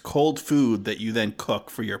section. It's cold food that you then cook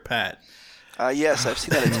for your pet. Yes, I've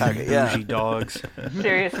seen that at Target. Yeah. Bougie dogs.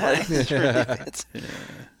 Seriously. It's really fits.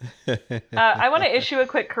 I want to issue a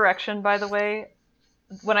quick correction, by the way.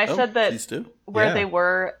 When I said that Please do. where Yeah. they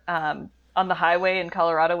were on the highway in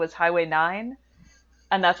Colorado was Highway 9,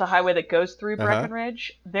 and that's a highway that goes through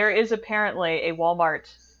Breckenridge, there is apparently a Walmart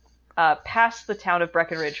past the town of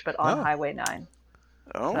Breckenridge, but on Oh. Highway 9.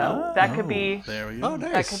 Oh, So that could be There we go. Oh,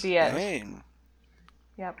 nice. that could be it. dang.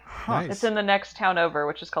 Yep. Nice. It's in the next town over,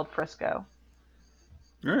 which is called Frisco.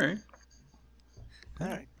 All right. All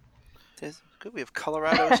right. Good. We have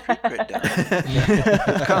Colorado street grid down.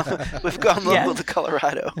 We've gone local Yes. to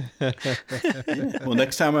Colorado. Well,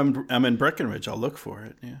 next time I'm in Breckenridge, I'll look for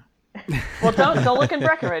it. Yeah. Well, don't look in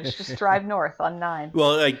Breckenridge. Just drive north on 9.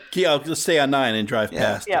 Well, I'll just stay on 9 and drive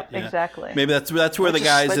past Yep, it. Yeah. exactly. Maybe that's where the just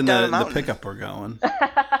guys slid in down a the mountain. pickup are going.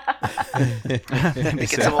 Get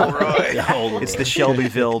some old Roy. It's the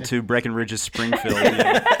Shelbyville to Breckenridge's Springfield.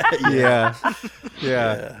 Yeah.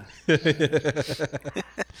 Yeah.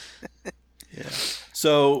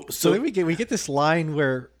 So So then we get this line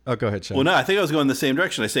where go ahead, Sean. well, no, I think I was going the same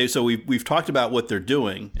direction. I say so. We've talked about what they're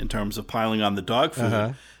doing in terms of piling on the dog food.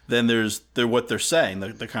 Uh-huh. Then there's what they're saying,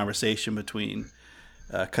 the conversation between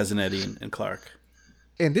Cousin Eddie and Clark.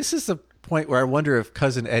 And this is the point where I wonder if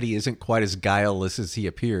Cousin Eddie isn't quite as guileless as he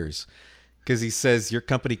appears. Because he says, your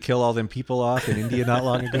company killed all them people off in India not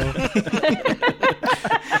long ago.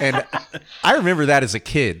 And I remember that as a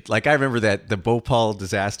kid. Like, I remember that the Bhopal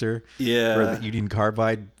disaster Yeah, where the Union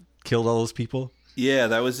Carbide killed all those people. yeah,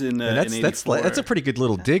 that was in. And in 84. that's a pretty good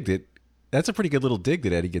little dig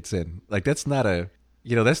that Eddie gets in. Like, that's not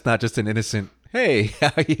that's not just an innocent, hey,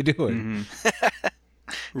 how you doing?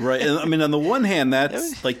 Right. And, I mean, on the one hand,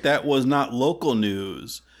 that was not local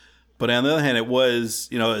news, but on the other hand, it was,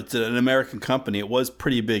 it's an American company. It was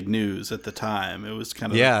pretty big news at the time. It was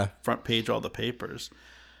kind of the front page of all the papers.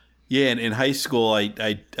 Yeah, and in high school, I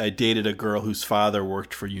dated a girl whose father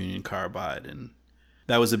worked for Union Carbide, and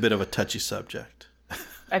that was a bit of a touchy subject.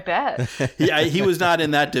 I bet. He was not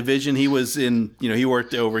in that division. He was in, he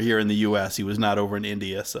worked over here in the U.S. He was not over in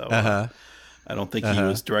India, so I don't think he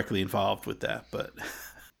was directly involved with that. But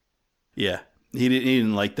yeah, he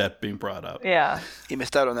didn't like that being brought up. Yeah. He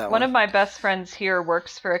missed out on that One one. of my best friends here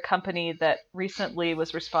works for a company that recently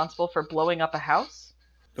was responsible for blowing up a house.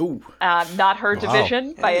 Ooh. Not her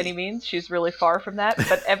division by Hey. any means. She's really far from that.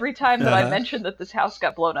 But every time that I mention that this house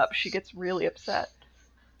got blown up, she gets really upset.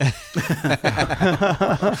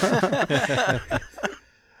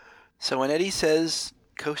 So when Eddie says,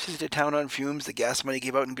 coasted to town on fumes, the gas money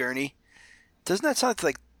gave out in Gurney, doesn't that sound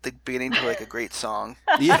like the beginning to like a great song?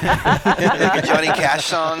 Yeah. Like a Johnny Cash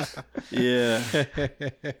song? Yeah.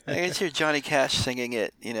 I can hear Johnny Cash singing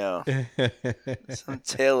it, some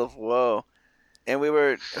tale of woe. And we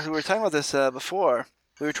were talking about this before.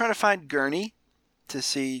 We were trying to find Gurney to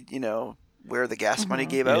see, where the gas money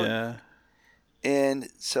gave out. Yeah. And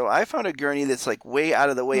so I found a Gurney that's like way out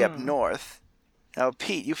of the way up north. Now,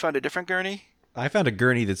 Pete, you found a different Gurney? I found a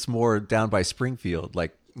gurney that's more down by Springfield,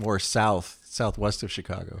 like more southwest of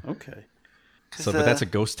Chicago. Okay. So, but that's a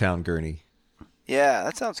ghost town gurney. Yeah,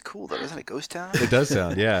 that sounds cool, though. Isn't it Ghost Town? It does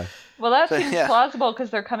sound, yeah. Well, that But, seems yeah. plausible because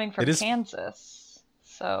they're coming from It is- Kansas.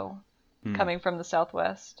 So, coming from the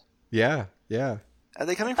southwest. Yeah, yeah. Are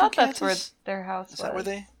they coming I from thought that's Kansas? where their house Is was. that where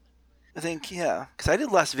they? I think, yeah. Because I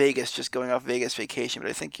did Las Vegas, just going off Vegas vacation, but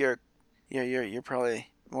I think you're probably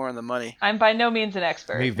more on the money. I'm by no means an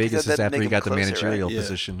expert. Maybe Vegas That'd is after make you them got the closer, managerial right? Yeah.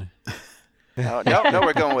 position. No,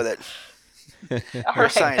 we're going with it. All We're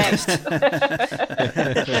right, scientists.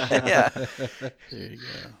 Yeah. There you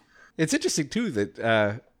go. It's interesting too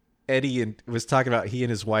that Eddie was talking about he and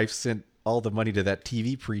his wife sent all the money to that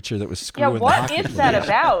TV preacher that was Yeah, screwing the what hockey is that players.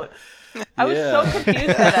 about? I was Yeah. so confused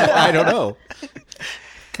by that. I don't know.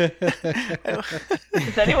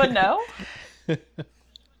 Does anyone know?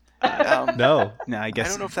 No. No, I I guess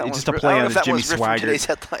don't know if that it's one's just a I play don't know on if that Jimmy one's ripped from Swaggart. today's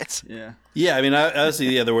headlines. Yeah. Yeah, I mean, obviously,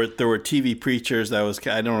 yeah, there were TV preachers. That was,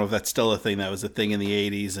 I don't know if that's still a thing. That was a thing in the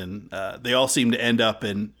 '80s, and they all seemed to end up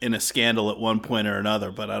in a scandal at one point or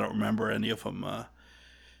another. But I don't remember any of them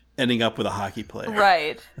ending up with a hockey player.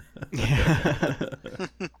 Right.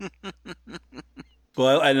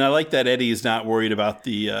 Well, and I like that Eddie is not worried about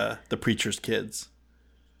the preacher's kids.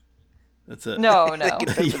 That's it. No. They can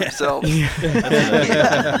fend for themselves.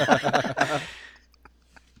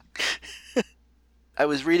 I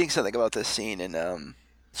was reading something about this scene, and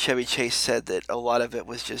Chevy Chase said that a lot of it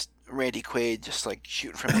was just Randy Quaid just like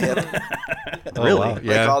shooting from the hip. Really? Wow. Like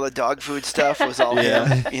Yeah. all the dog food stuff was all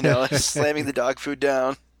him, slamming the dog food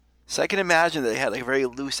down. So I can imagine that they had like a very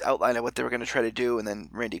loose outline of what they were going to try to do, and then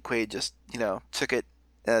Randy Quaid just, took it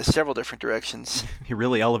several different directions. He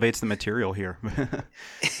really elevates the material here.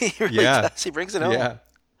 He really Yeah. does. He brings it home.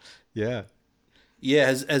 Yeah. Yeah,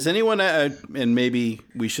 has anyone, and maybe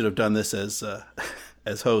we should have done this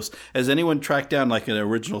as host, has anyone tracked down like an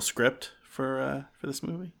original script for this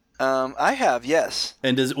movie? I have, yes.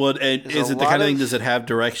 And is it the lot kind of thing, of- does it have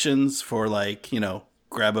directions for like,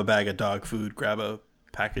 grab a bag of dog food, grab a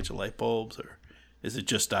package of light bulbs, or is it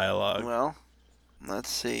just dialogue? Well, let's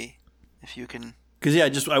see if you can.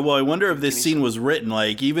 Because I wonder if this scene was written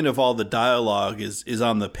like, even if all the dialogue is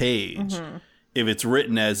on the page, if it's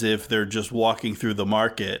written as if they're just walking through the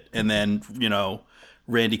market, and then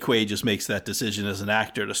Randy Quaid just makes that decision as an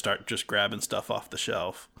actor to start just grabbing stuff off the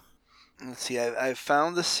shelf. Let's see. I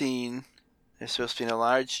found the scene. They're supposed to be in a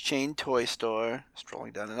large chain toy store,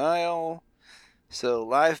 strolling down an aisle. So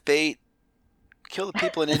live bait, kill the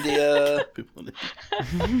people in India.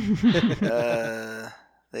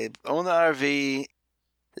 They own the RV.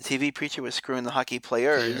 The TV preacher was screwing the hockey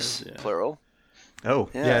players, Yeah. plural. Oh,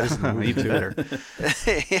 Yeah. this is the movie even better.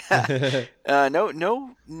 Yeah.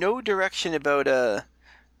 No direction about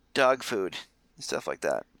dog food and stuff like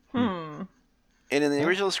that. And in the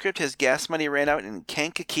original script, his gas money ran out in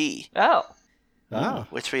Kankakee, Oh. Oh.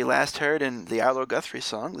 which we last heard in the Arlo Guthrie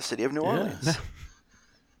song, "The City of New Orleans."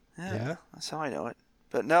 Yeah. That's how I know it.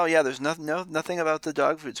 But no, there's nothing about the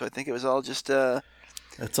dog food, so I think it was all just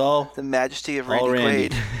That's all. the majesty of All Randy Randy.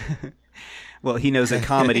 Quaid. Well, he knows that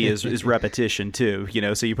comedy is repetition too,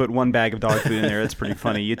 so you put one bag of dog food in there, that's pretty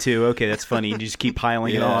funny. You too, okay, that's funny. You just keep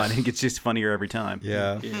piling it Yeah. on. It gets just funnier every time.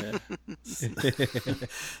 Yeah. Yeah.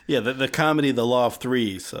 Yeah, the comedy, the law of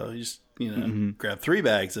three. So you just, grab 3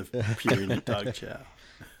 bags of pure unique dog chow.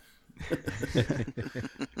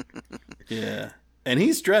 Yeah. And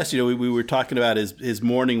he's dressed, we were talking about his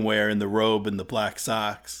morning wear in the robe and the black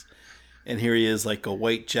socks. And here he is, like a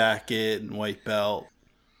white jacket and white belt,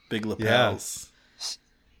 big lapels.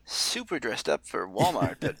 Super dressed up for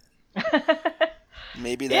Walmart, but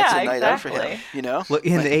maybe that's a night out for him, exactly. Look,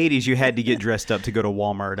 in the 80s, you had to get dressed up to go to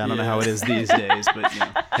Walmart. I don't know how it is these days, but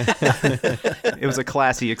it was a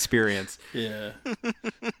classy experience. Yeah.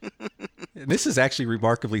 And this is actually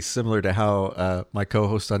remarkably similar to how my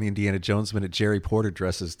co-host on the Indiana Jones Minute, Jerry Porter,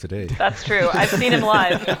 dresses today. That's true. I've seen him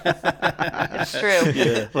live. It's true.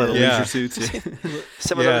 Yeah. Little Yeah. leisure suits.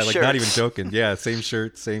 some of Yeah, those like shirts. not even joking. Yeah, same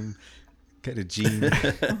shirt, same kind of jean,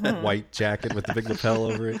 white jacket with the big lapel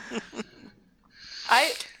over it.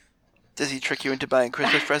 Does he trick you into buying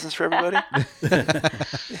Christmas presents for everybody?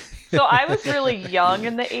 So I was really young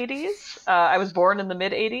in the 80s. I was born in the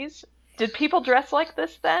mid 80s. Did people dress like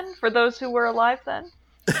this then? For those who were alive then?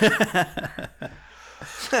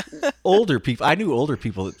 Older people. I knew older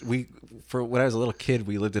people. For when I was a little kid,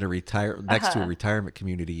 we lived in next to a retirement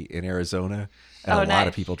community in Arizona, and Oh, a lot of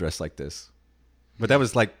nice. people dressed like this. But that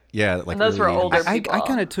was like And those were early 80s. older I people.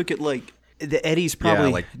 kind of took it like the Eddie's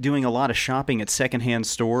probably like- doing a lot of shopping at secondhand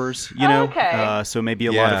stores, okay. So maybe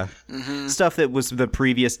a Yeah. lot of stuff that was the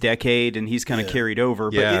previous decade, and he's kind of carried over.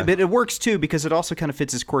 But, Yeah. but it works too because it also kind of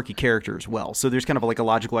fits his quirky character as well. So there's kind of like a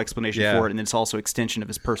logical explanation Yeah. for it, and it's also extension of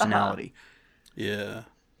his personality. Yeah.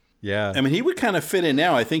 Yeah. I mean, he would kind of fit in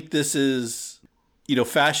now. I think this is,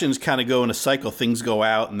 fashions kind of go in a cycle. Things go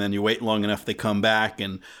out, and then you wait long enough, they come back.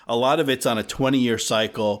 And a lot of it's on a 20-year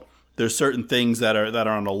cycle. There's certain things that are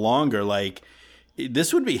on a longer, like,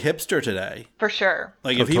 this would be hipster today. For sure.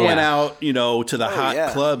 Like if he totally. went out, to the hot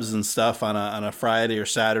yeah. clubs and stuff on a Friday or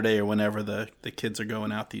Saturday or whenever the kids are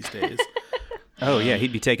going out these days. Oh yeah,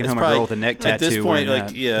 he'd be taking It's home a girl with a neck tattoo. At this point, wearing like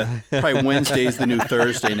that. probably Wednesday's the new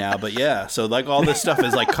Thursday now. But yeah, so like all this stuff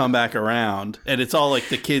has like come back around, and it's all like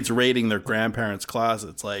the kids raiding their grandparents'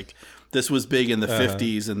 closets. Like this was big in the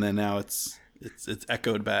 50s, and then now it's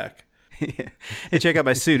echoed back. Hey, check out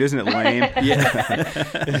my suit, isn't it lame?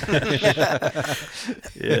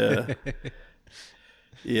 Yeah.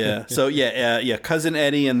 Yeah. So yeah, Cousin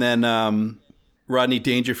Eddie, and then Rodney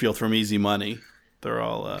Dangerfield from Easy Money. They're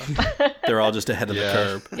all just ahead of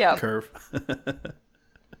the curve.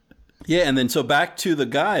 Yeah, and then so back to the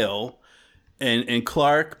Guile, and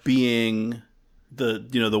Clark being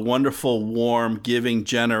the wonderful, warm, giving,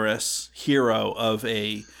 generous hero of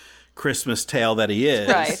a Christmas tale that he is.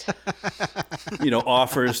 Right.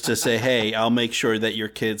 Offers to say, hey, I'll make sure that your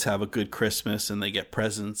kids have a good Christmas and they get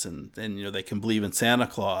presents and they can believe in Santa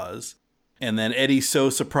Claus. And then Eddie's so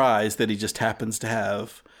surprised that he just happens to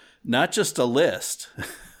have not just a list,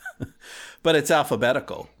 but it's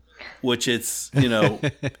alphabetical, which it's,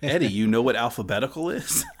 Eddie, you know what alphabetical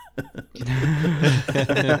is?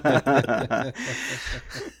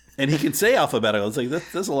 And he can say alphabetical. It's like,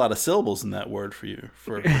 there's a lot of syllables in that word for you,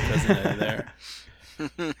 for Cousin Eddie there.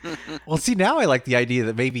 Well, see, now I like the idea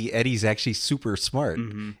that maybe Eddie's actually super smart,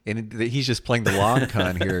 and that he's just playing the long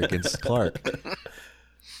con here against Clark.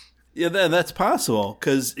 Yeah, that's possible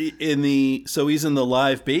because he's in the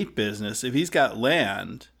live bait business. If he's got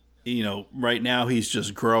land, right now he's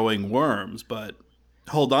just growing worms, but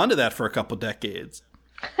hold on to that for a couple decades.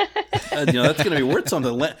 That's going to be worth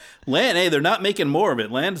something. Land, hey, they're not making more of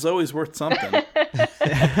it. Land is always worth something.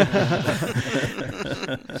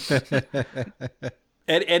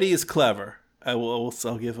 Eddie is clever. I'll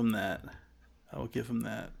give him that. I will give him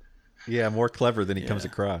that. Yeah, more clever than he comes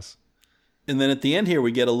across. And then at the end here,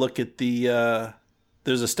 we get a look at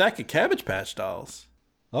there's a stack of Cabbage Patch dolls.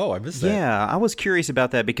 Oh, I missed that. Yeah, I was curious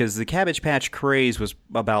about that because the Cabbage Patch craze was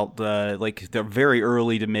about the very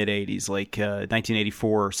early to mid 80s,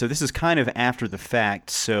 1984. So this is kind of after the fact.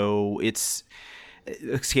 So this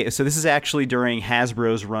is actually during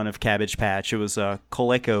Hasbro's run of Cabbage Patch. It was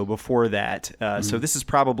Coleco before that. So this is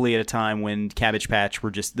probably at a time when Cabbage Patch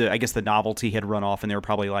were just I guess the novelty had run off and they were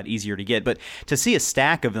probably a lot easier to get. But to see a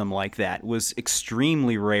stack of them like that was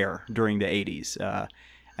extremely rare during the 80s.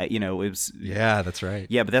 It was. Yeah, that's right.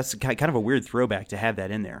 Yeah, but that's kind of a weird throwback to have that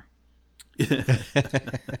in there.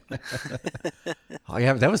 Oh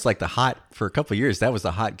yeah, that was for a couple of years. That was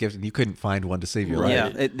the hot gift, and you couldn't find one to save your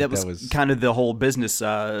life. Yeah, that was kind of the whole business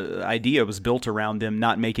idea was built around them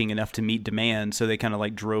not making enough to meet demand, so they kind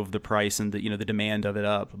of drove the price and the demand of it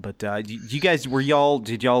up. But you guys,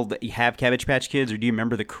 did y'all have Cabbage Patch Kids, or do you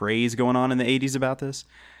remember the craze going on in the 80s about this?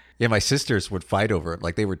 Yeah, my sisters would fight over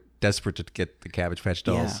it. They were desperate to get the Cabbage Patch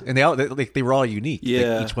dolls, Yeah. and they were all unique.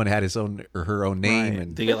 Yeah. Each one had his own or her own name, Right.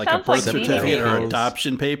 and They get This a sounds birth like Beanie certificate or Babies.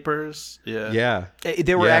 adoption papers. Yeah. yeah,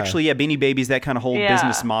 There were Yeah. actually Beanie Babies, that kind of whole Yeah.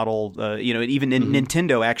 business model. Even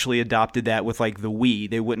Nintendo actually adopted that with the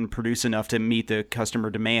Wii. They wouldn't produce enough to meet the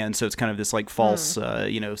customer demand, so it's kind of this false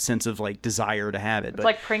sense of desire to have it. It's But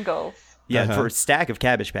like Pringles. yeah, for a stack of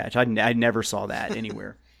Cabbage Patch, I never saw that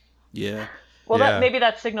anywhere. Yeah. Well, Yeah. maybe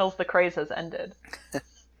that signals the craze has ended.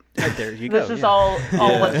 Right there you go. This is all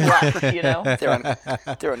what's left,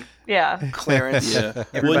 They're on Yeah. clearance. Yeah.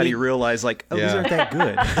 Everybody realized these Yeah. aren't that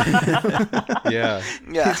good. yeah.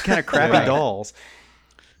 Yeah. It's kind of crappy Right. dolls.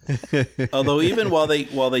 Although even while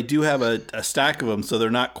they do have a stack of them, so they're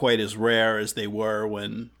not quite as rare as they were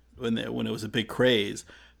when it was a big craze,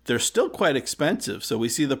 they're still quite expensive. So we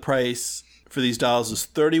see the price for these dolls is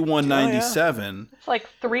 $31.97, It's like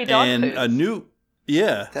 3 dog and foods. a new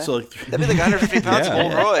so That'd be 150 pounds of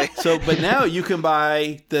old Roy. so but now you can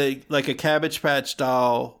buy a Cabbage Patch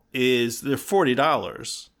doll they're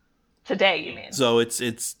 $40. Today, you mean? So it's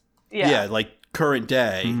Yeah. current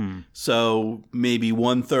day. So maybe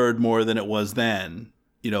 1/3 more than it was then.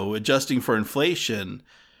 Adjusting for inflation.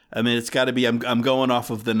 I mean, it's got to be. I'm going off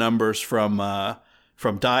of the numbers from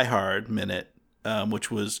Die Hard Minute, which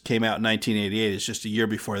came out in 1988. It's just a year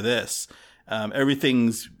before this.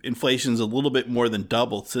 Inflation's a little bit more than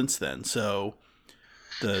doubled since then. So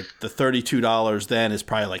the $32 then is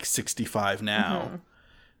probably $65 now.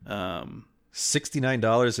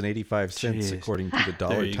 $69.85 according to the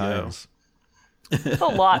Dollar you go. Times. It's a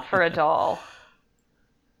lot for a doll.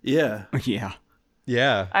 Yeah. Yeah.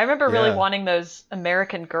 Yeah, I remember really Yeah. wanting those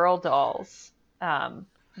American Girl dolls,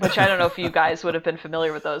 which I don't know if you guys would have been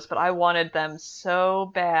familiar with those, but I wanted them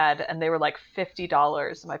so bad, and they were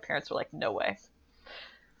 $50, and my parents were like, no way.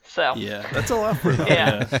 So, Yeah, that's a lot for them.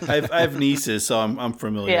 Yeah. I have nieces, so I'm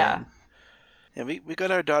familiar. yeah. Yeah, we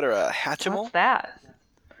got our daughter a Hatchimal. What's that?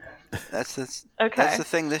 That's Okay. That's the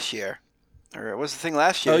thing this year, or it was the thing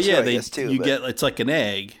last year. Oh yeah, too, I guess, too. But it's like an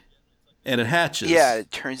egg, and it hatches. yeah, it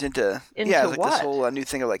turns into Into it's like what? this whole new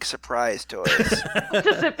thing of surprise toys. What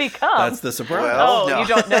does it become? That's the surprise. Well, Oh, no. you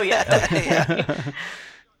don't know yet. Okay.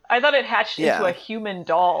 I thought it hatched into Yeah. a human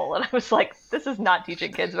doll, and I was like, this is not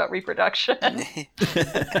teaching kids about reproduction. Or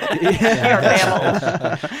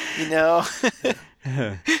mammals. You know,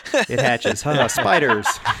 It hatches. Spiders.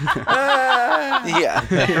 yeah,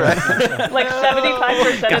 right.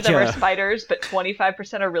 75% of them are Gotcha. spiders, but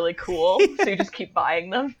 25% are really cool, so you just keep buying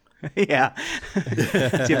them. Yeah. So you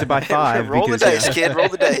have to buy 5. Roll the because, dice, kid. Roll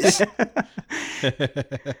the dice.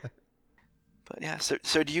 But yeah,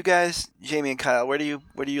 so do you guys, Jamie and Kyle, where do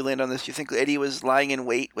you land on this? Do you think Eddie was lying in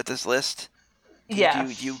wait with this list?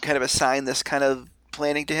 Yes. Do you kind of assign this kind of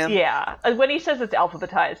planning to him? Yeah. When he says it's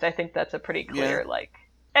alphabetized, I think that's a pretty clear, Yeah.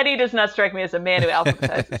 Eddie does not strike me as a man who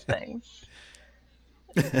alphabetizes things.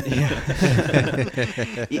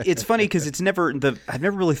 It's funny because I've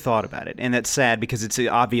never really thought about it, and that's sad because it's an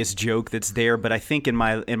obvious joke that's there. But I think in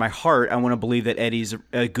my heart, I want to believe that Eddie's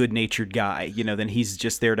a good-natured guy. Then he's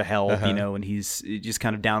just there to help. And he's just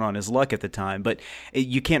kind of down on his luck at the time. But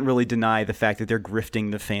you can't really deny the fact that they're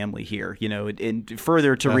grifting the family here. And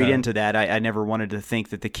further to read into that, I never wanted to think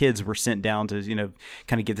that the kids were sent down to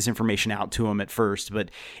kind of get this information out to them at first. But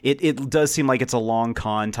it does seem like it's a long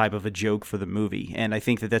con type of a joke for the movie, and I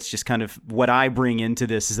think that that's just kind of what I bring into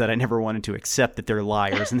this, is that I never wanted to accept that they're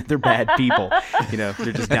liars and that they're bad people.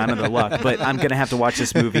 They're just down on their luck. But I'm gonna have to watch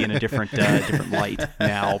this movie in a different light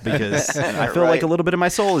now, because I feel like a little bit of my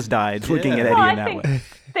soul has died looking at Eddie in that way.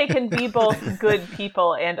 They can be both good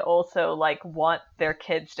people and also want their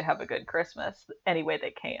kids to have a good Christmas any way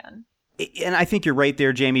they can. And I think you're right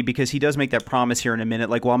there, Jamie, because he does make that promise here in a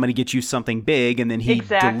minute, I'm going to get you something big, and then he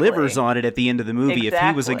delivers on it at the end of the movie. If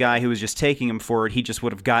he was a guy who was just taking him for it, he just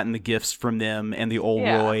would have gotten the gifts from them and the old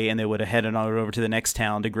Roy, and they would have headed on over to the next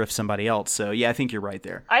town to grift somebody else. So, yeah, I think you're right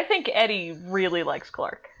there. I think Eddie really likes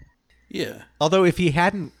Clark. Yeah. Although if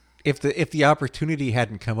the opportunity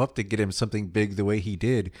hadn't come up to get him something big the way he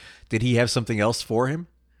did he have something else for him?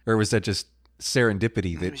 Or was that just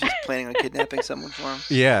serendipity? He was just planning on kidnapping someone for him.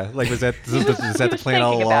 Yeah, was that the plan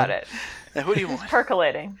all along? About it. Now, who do you want?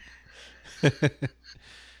 Percolating. Was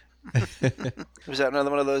that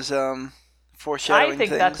another one of those foreshadowing I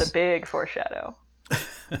think things? that's a big foreshadow.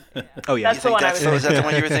 Oh yeah, that's the one I was. Is that the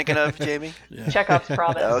one you were thinking of, Jamie? Yeah. Chekhov's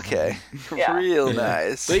promise. Okay, real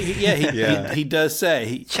nice. But he does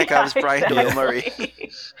say Chekhov's Brian Doyle Murray.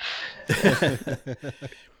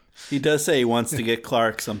 He does say he wants to get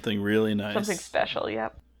Clark something really nice. Something special,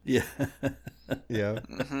 yep. Yeah. Yeah.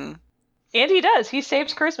 Mm-hmm. And he does. He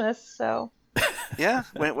saves Christmas, so. Yeah,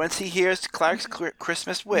 once he hears Clark's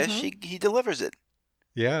Christmas wish, he delivers it.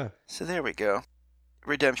 Yeah. So there we go.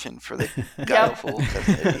 Redemption for the guileful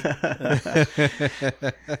cousin Eddie.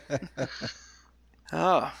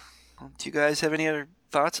 Oh, do you guys have any other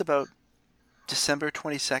thoughts about December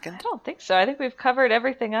 22nd? I don't think so. I think we've covered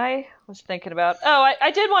everything I was thinking about. Oh, I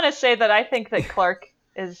did want to say that I think that Clark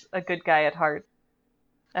is a good guy at heart.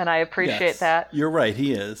 And I appreciate that. You're right,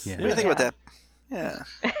 he is. Yeah. What do you think about that? Yeah.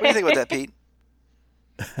 What do you think about that, Pete?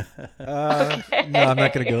 Okay. No, I'm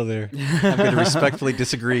not going to go there. I'm going to respectfully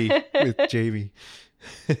disagree with Jamie.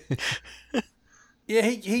 Yeah,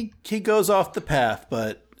 he goes off the path,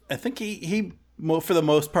 but I think he for the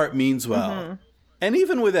most part means well. Mm-hmm. And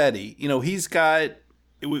even with Eddie, he's got,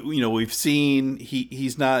 we've seen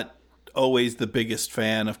he's not always the biggest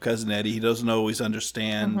fan of Cousin Eddie. He doesn't always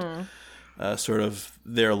understand sort of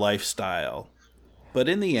their lifestyle. But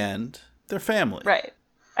in the end, they're family. Right.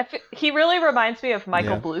 He really reminds me of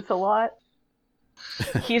Michael Bluth a lot.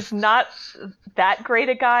 He's not that great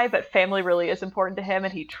a guy, but family really is important to him,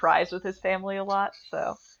 and he tries with his family a lot.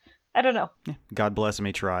 So, I don't know. God bless him,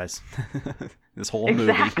 he tries. This whole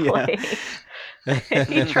movie. Yeah.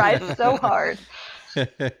 He tries so hard.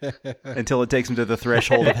 Until it takes him to the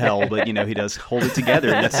threshold of hell, but he does hold it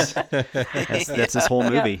together. And that's this whole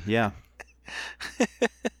movie. Yeah.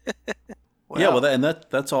 Well,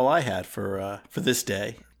 that's all I had for this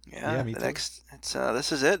day. Yeah, me too. This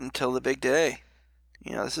is it until the big day.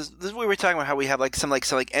 This is we were talking about how we have some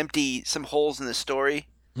empty holes in the story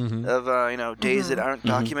of days that aren't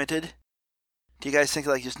documented. Do you guys think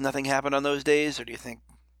just nothing happened on those days, or do you think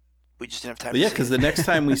we just didn't have time? Yeah, because the next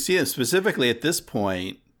time we see them, specifically at this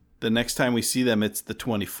point, the next time we see them, it's the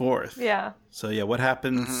 24th. Yeah. So what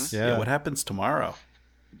happens? Yeah, what happens tomorrow?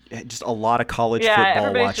 Just a lot of college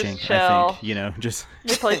football watching. I think just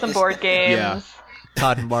we play some board games. Yeah.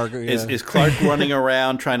 Todd and Margaret. Yeah. Is Clark running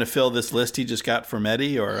around trying to fill this list he just got from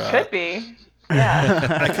Eddie, or could be?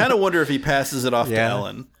 Yeah. I kind of wonder if he passes it off to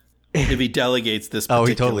Ellen, if he delegates this. Particular,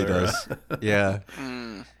 he totally does. Yeah.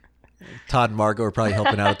 Todd and Margot are probably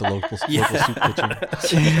helping out at the local soup kitchen.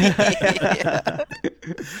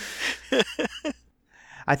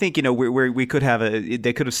 I think we could have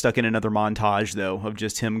they could have stuck in another montage though of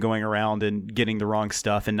just him going around and getting the wrong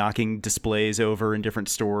stuff and knocking displays over in different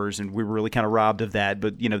stores, and we were really kind of robbed of that.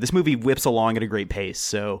 But this movie whips along at a great pace.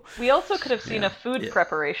 So we also could have seen a food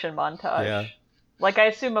preparation montage. Yeah. I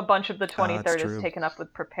assume a bunch of the 23rd is taken up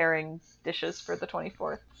with preparing dishes for the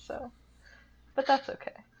 24th. So, but that's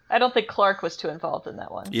okay. I don't think Clark was too involved in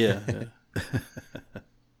that one. Yeah. That's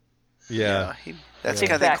the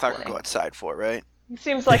kind of thing Clark would go outside for, right? He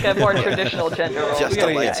seems like a more traditional gender role. Just the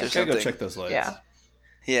lights or something. Go check those lights.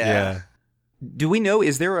 Yeah. Do we know,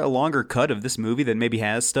 is there a longer cut of this movie that maybe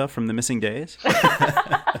has stuff from the missing days?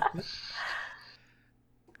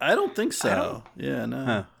 I don't think so. Yeah, no.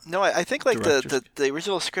 Huh. No, I think like Director's- the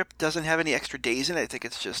original script doesn't have any extra days in it. I think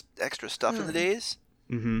it's just extra stuff in the days.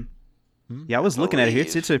 Mm-hmm. Yeah, I was looking at it here.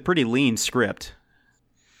 It's a pretty lean script.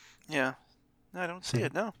 Yeah. No, I don't see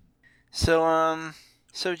it, no. So,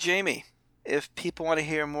 so Jamie, if people want to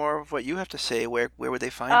hear more of what you have to say, where would they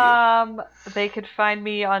find you? They could find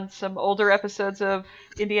me on some older episodes of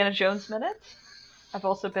Indiana Jones Minute. I've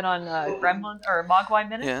also been on Gremlin or Mogwai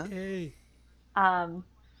Minute. Yeah. Hey.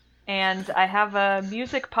 And I have a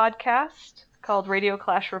music podcast called Radio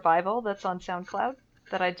Clash Revival that's on SoundCloud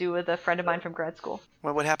that I do with a friend of mine from grad school.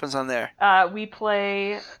 Well, what happens on there? We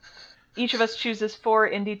play, each of us chooses 4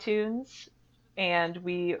 indie tunes, and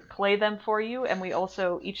we play them for you, and we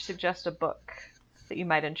also each suggest a book that you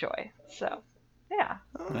might enjoy. So, yeah.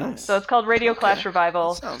 Nice. So it's called Radio Clash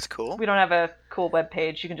Revival. Sounds cool. We don't have a cool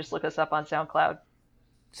webpage. You can just look us up on SoundCloud.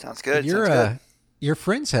 Sounds good. Your Sounds good. your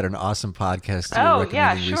friends had an awesome podcast. You were Oh, yeah,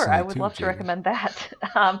 recommending sure. recently I would too, love to Jamie. recommend that,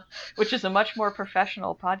 which is a much more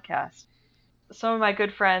professional podcast. Some of my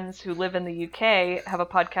good friends who live in the UK have a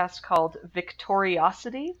podcast called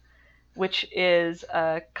Victoriosity, which is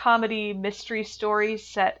a comedy mystery story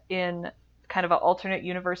set in kind of an alternate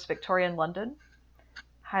universe Victorian London.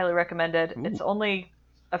 Highly recommended. Ooh. It's only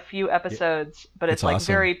a few episodes, but it's That's like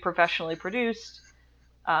awesome. very professionally produced.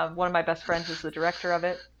 One of my best friends is the director of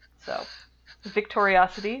it. So,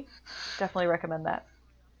 Victoriosity, definitely recommend that.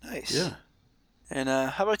 Nice. Yeah. And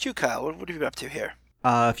how about you, Kyle? What have you been up to here?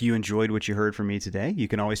 If you enjoyed what you heard from me today, you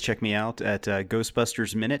can always check me out at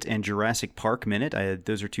Ghostbusters Minute and Jurassic Park Minute.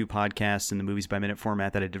 Those are 2 podcasts in the Movies by Minute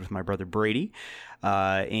format that I did with my brother Brady.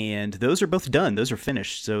 And those are both done. Those are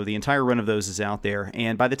finished. So the entire run of those is out there.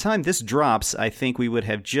 And by the time this drops, I think we would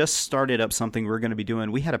have just started up something we're going to be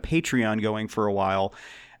doing. We had a Patreon going for a while.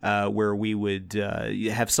 Where we would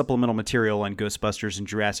have supplemental material on Ghostbusters and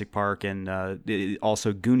Jurassic Park, and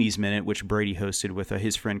also Goonies Minute, which Brady hosted with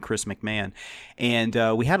his friend Chris McMahon. And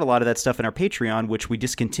we had a lot of that stuff in our Patreon, which we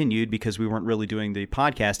discontinued because we weren't really doing the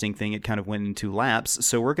podcasting thing. It kind of went into lapse.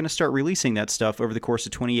 So we're going to start releasing that stuff over the course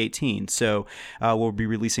of 2018. So we'll be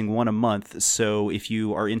releasing 1 a month. So if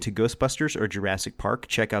you are into Ghostbusters or Jurassic Park,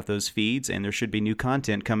 check out those feeds, and there should be new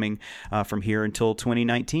content coming from here until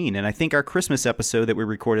 2019. And I think our Christmas episode that we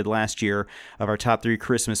recorded last year of our top 3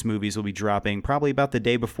 Christmas movies will be dropping probably about the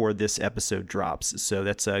day before this episode drops. So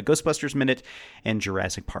that's Ghostbusters Minute and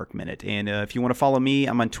Jurassic Park Minute. And if you want to follow me,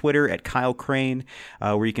 I'm on Twitter at Kyle Crane,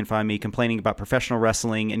 where you can find me complaining about professional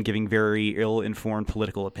wrestling and giving very ill-informed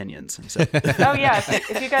political opinions. So, Oh, yeah,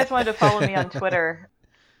 if you guys wanted to follow me on Twitter,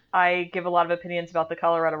 I give a lot of opinions about the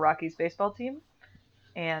Colorado Rockies baseball team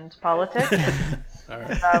and politics. All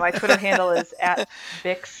right. My Twitter handle is at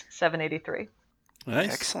Bix783.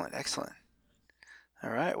 Nice. Excellent, excellent.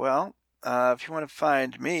 All right, well, if you want to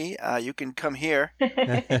find me, you can come here.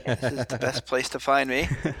 This is the best place to find me.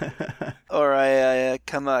 Or I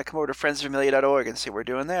come over to friendsofamilia.org and see what we're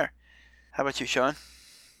doing there. How about you, Sean?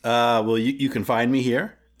 Well, you can find me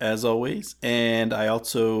here, as always. And I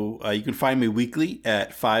also, you can find me weekly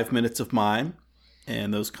at 5 Minutes of Mime.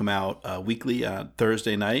 And those come out weekly on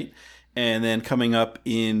Thursday night. And then coming up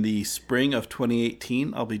in the spring of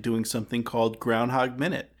 2018, I'll be doing something called Groundhog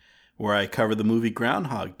Minute, where I cover the movie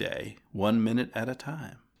Groundhog Day, 1 minute at a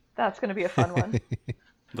time. That's going to be a fun one.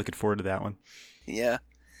 looking forward to that one. Yeah.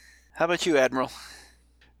 How about you, Admiral?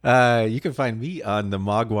 You can find me on the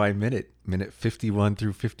Mogwai minute 51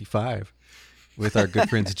 through 55, with our good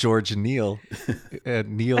friends George and Neil.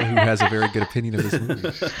 Neil, who has a very good opinion of this movie.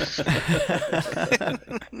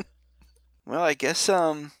 Well, I guess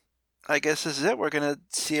this is it. We're gonna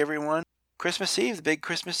see everyone Christmas Eve, the big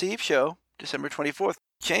Christmas Eve show, December 24th.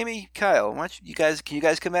 Jamie, Kyle, can you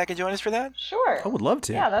guys come back and join us for that? Sure. I would love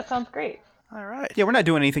to. Yeah, that sounds great. All right. Yeah, we're not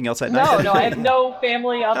doing anything else that night. No, I have no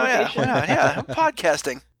family Oh yeah, obligation. why not? Yeah, I'm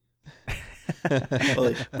podcasting.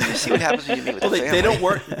 Well, You see what happens when you meet with well, the they family. don't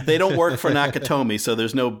work. They don't work for Nakatomi, so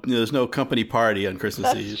there's no company party on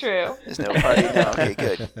Christmas Eve. That's true. There's no party now. Okay,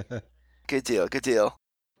 good. Good deal.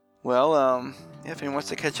 Well, if anyone wants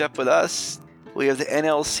to catch up with us, we have the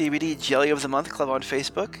NLCBD Jelly of the Month Club on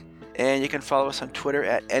Facebook, and you can follow us on Twitter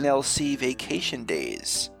at NLC Vacation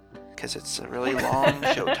Days, because it's a really long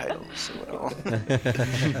show title, so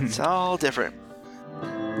it's all different.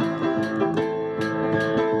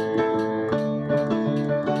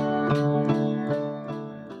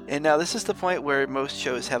 And now this is the point where most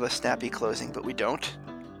shows have a snappy closing, but we don't.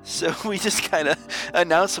 So we just kind of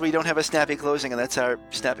announce that we don't have a snappy closing, and that's our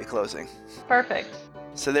snappy closing. Perfect.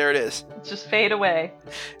 So there it is. Just fade away.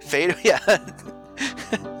 Fade, yeah.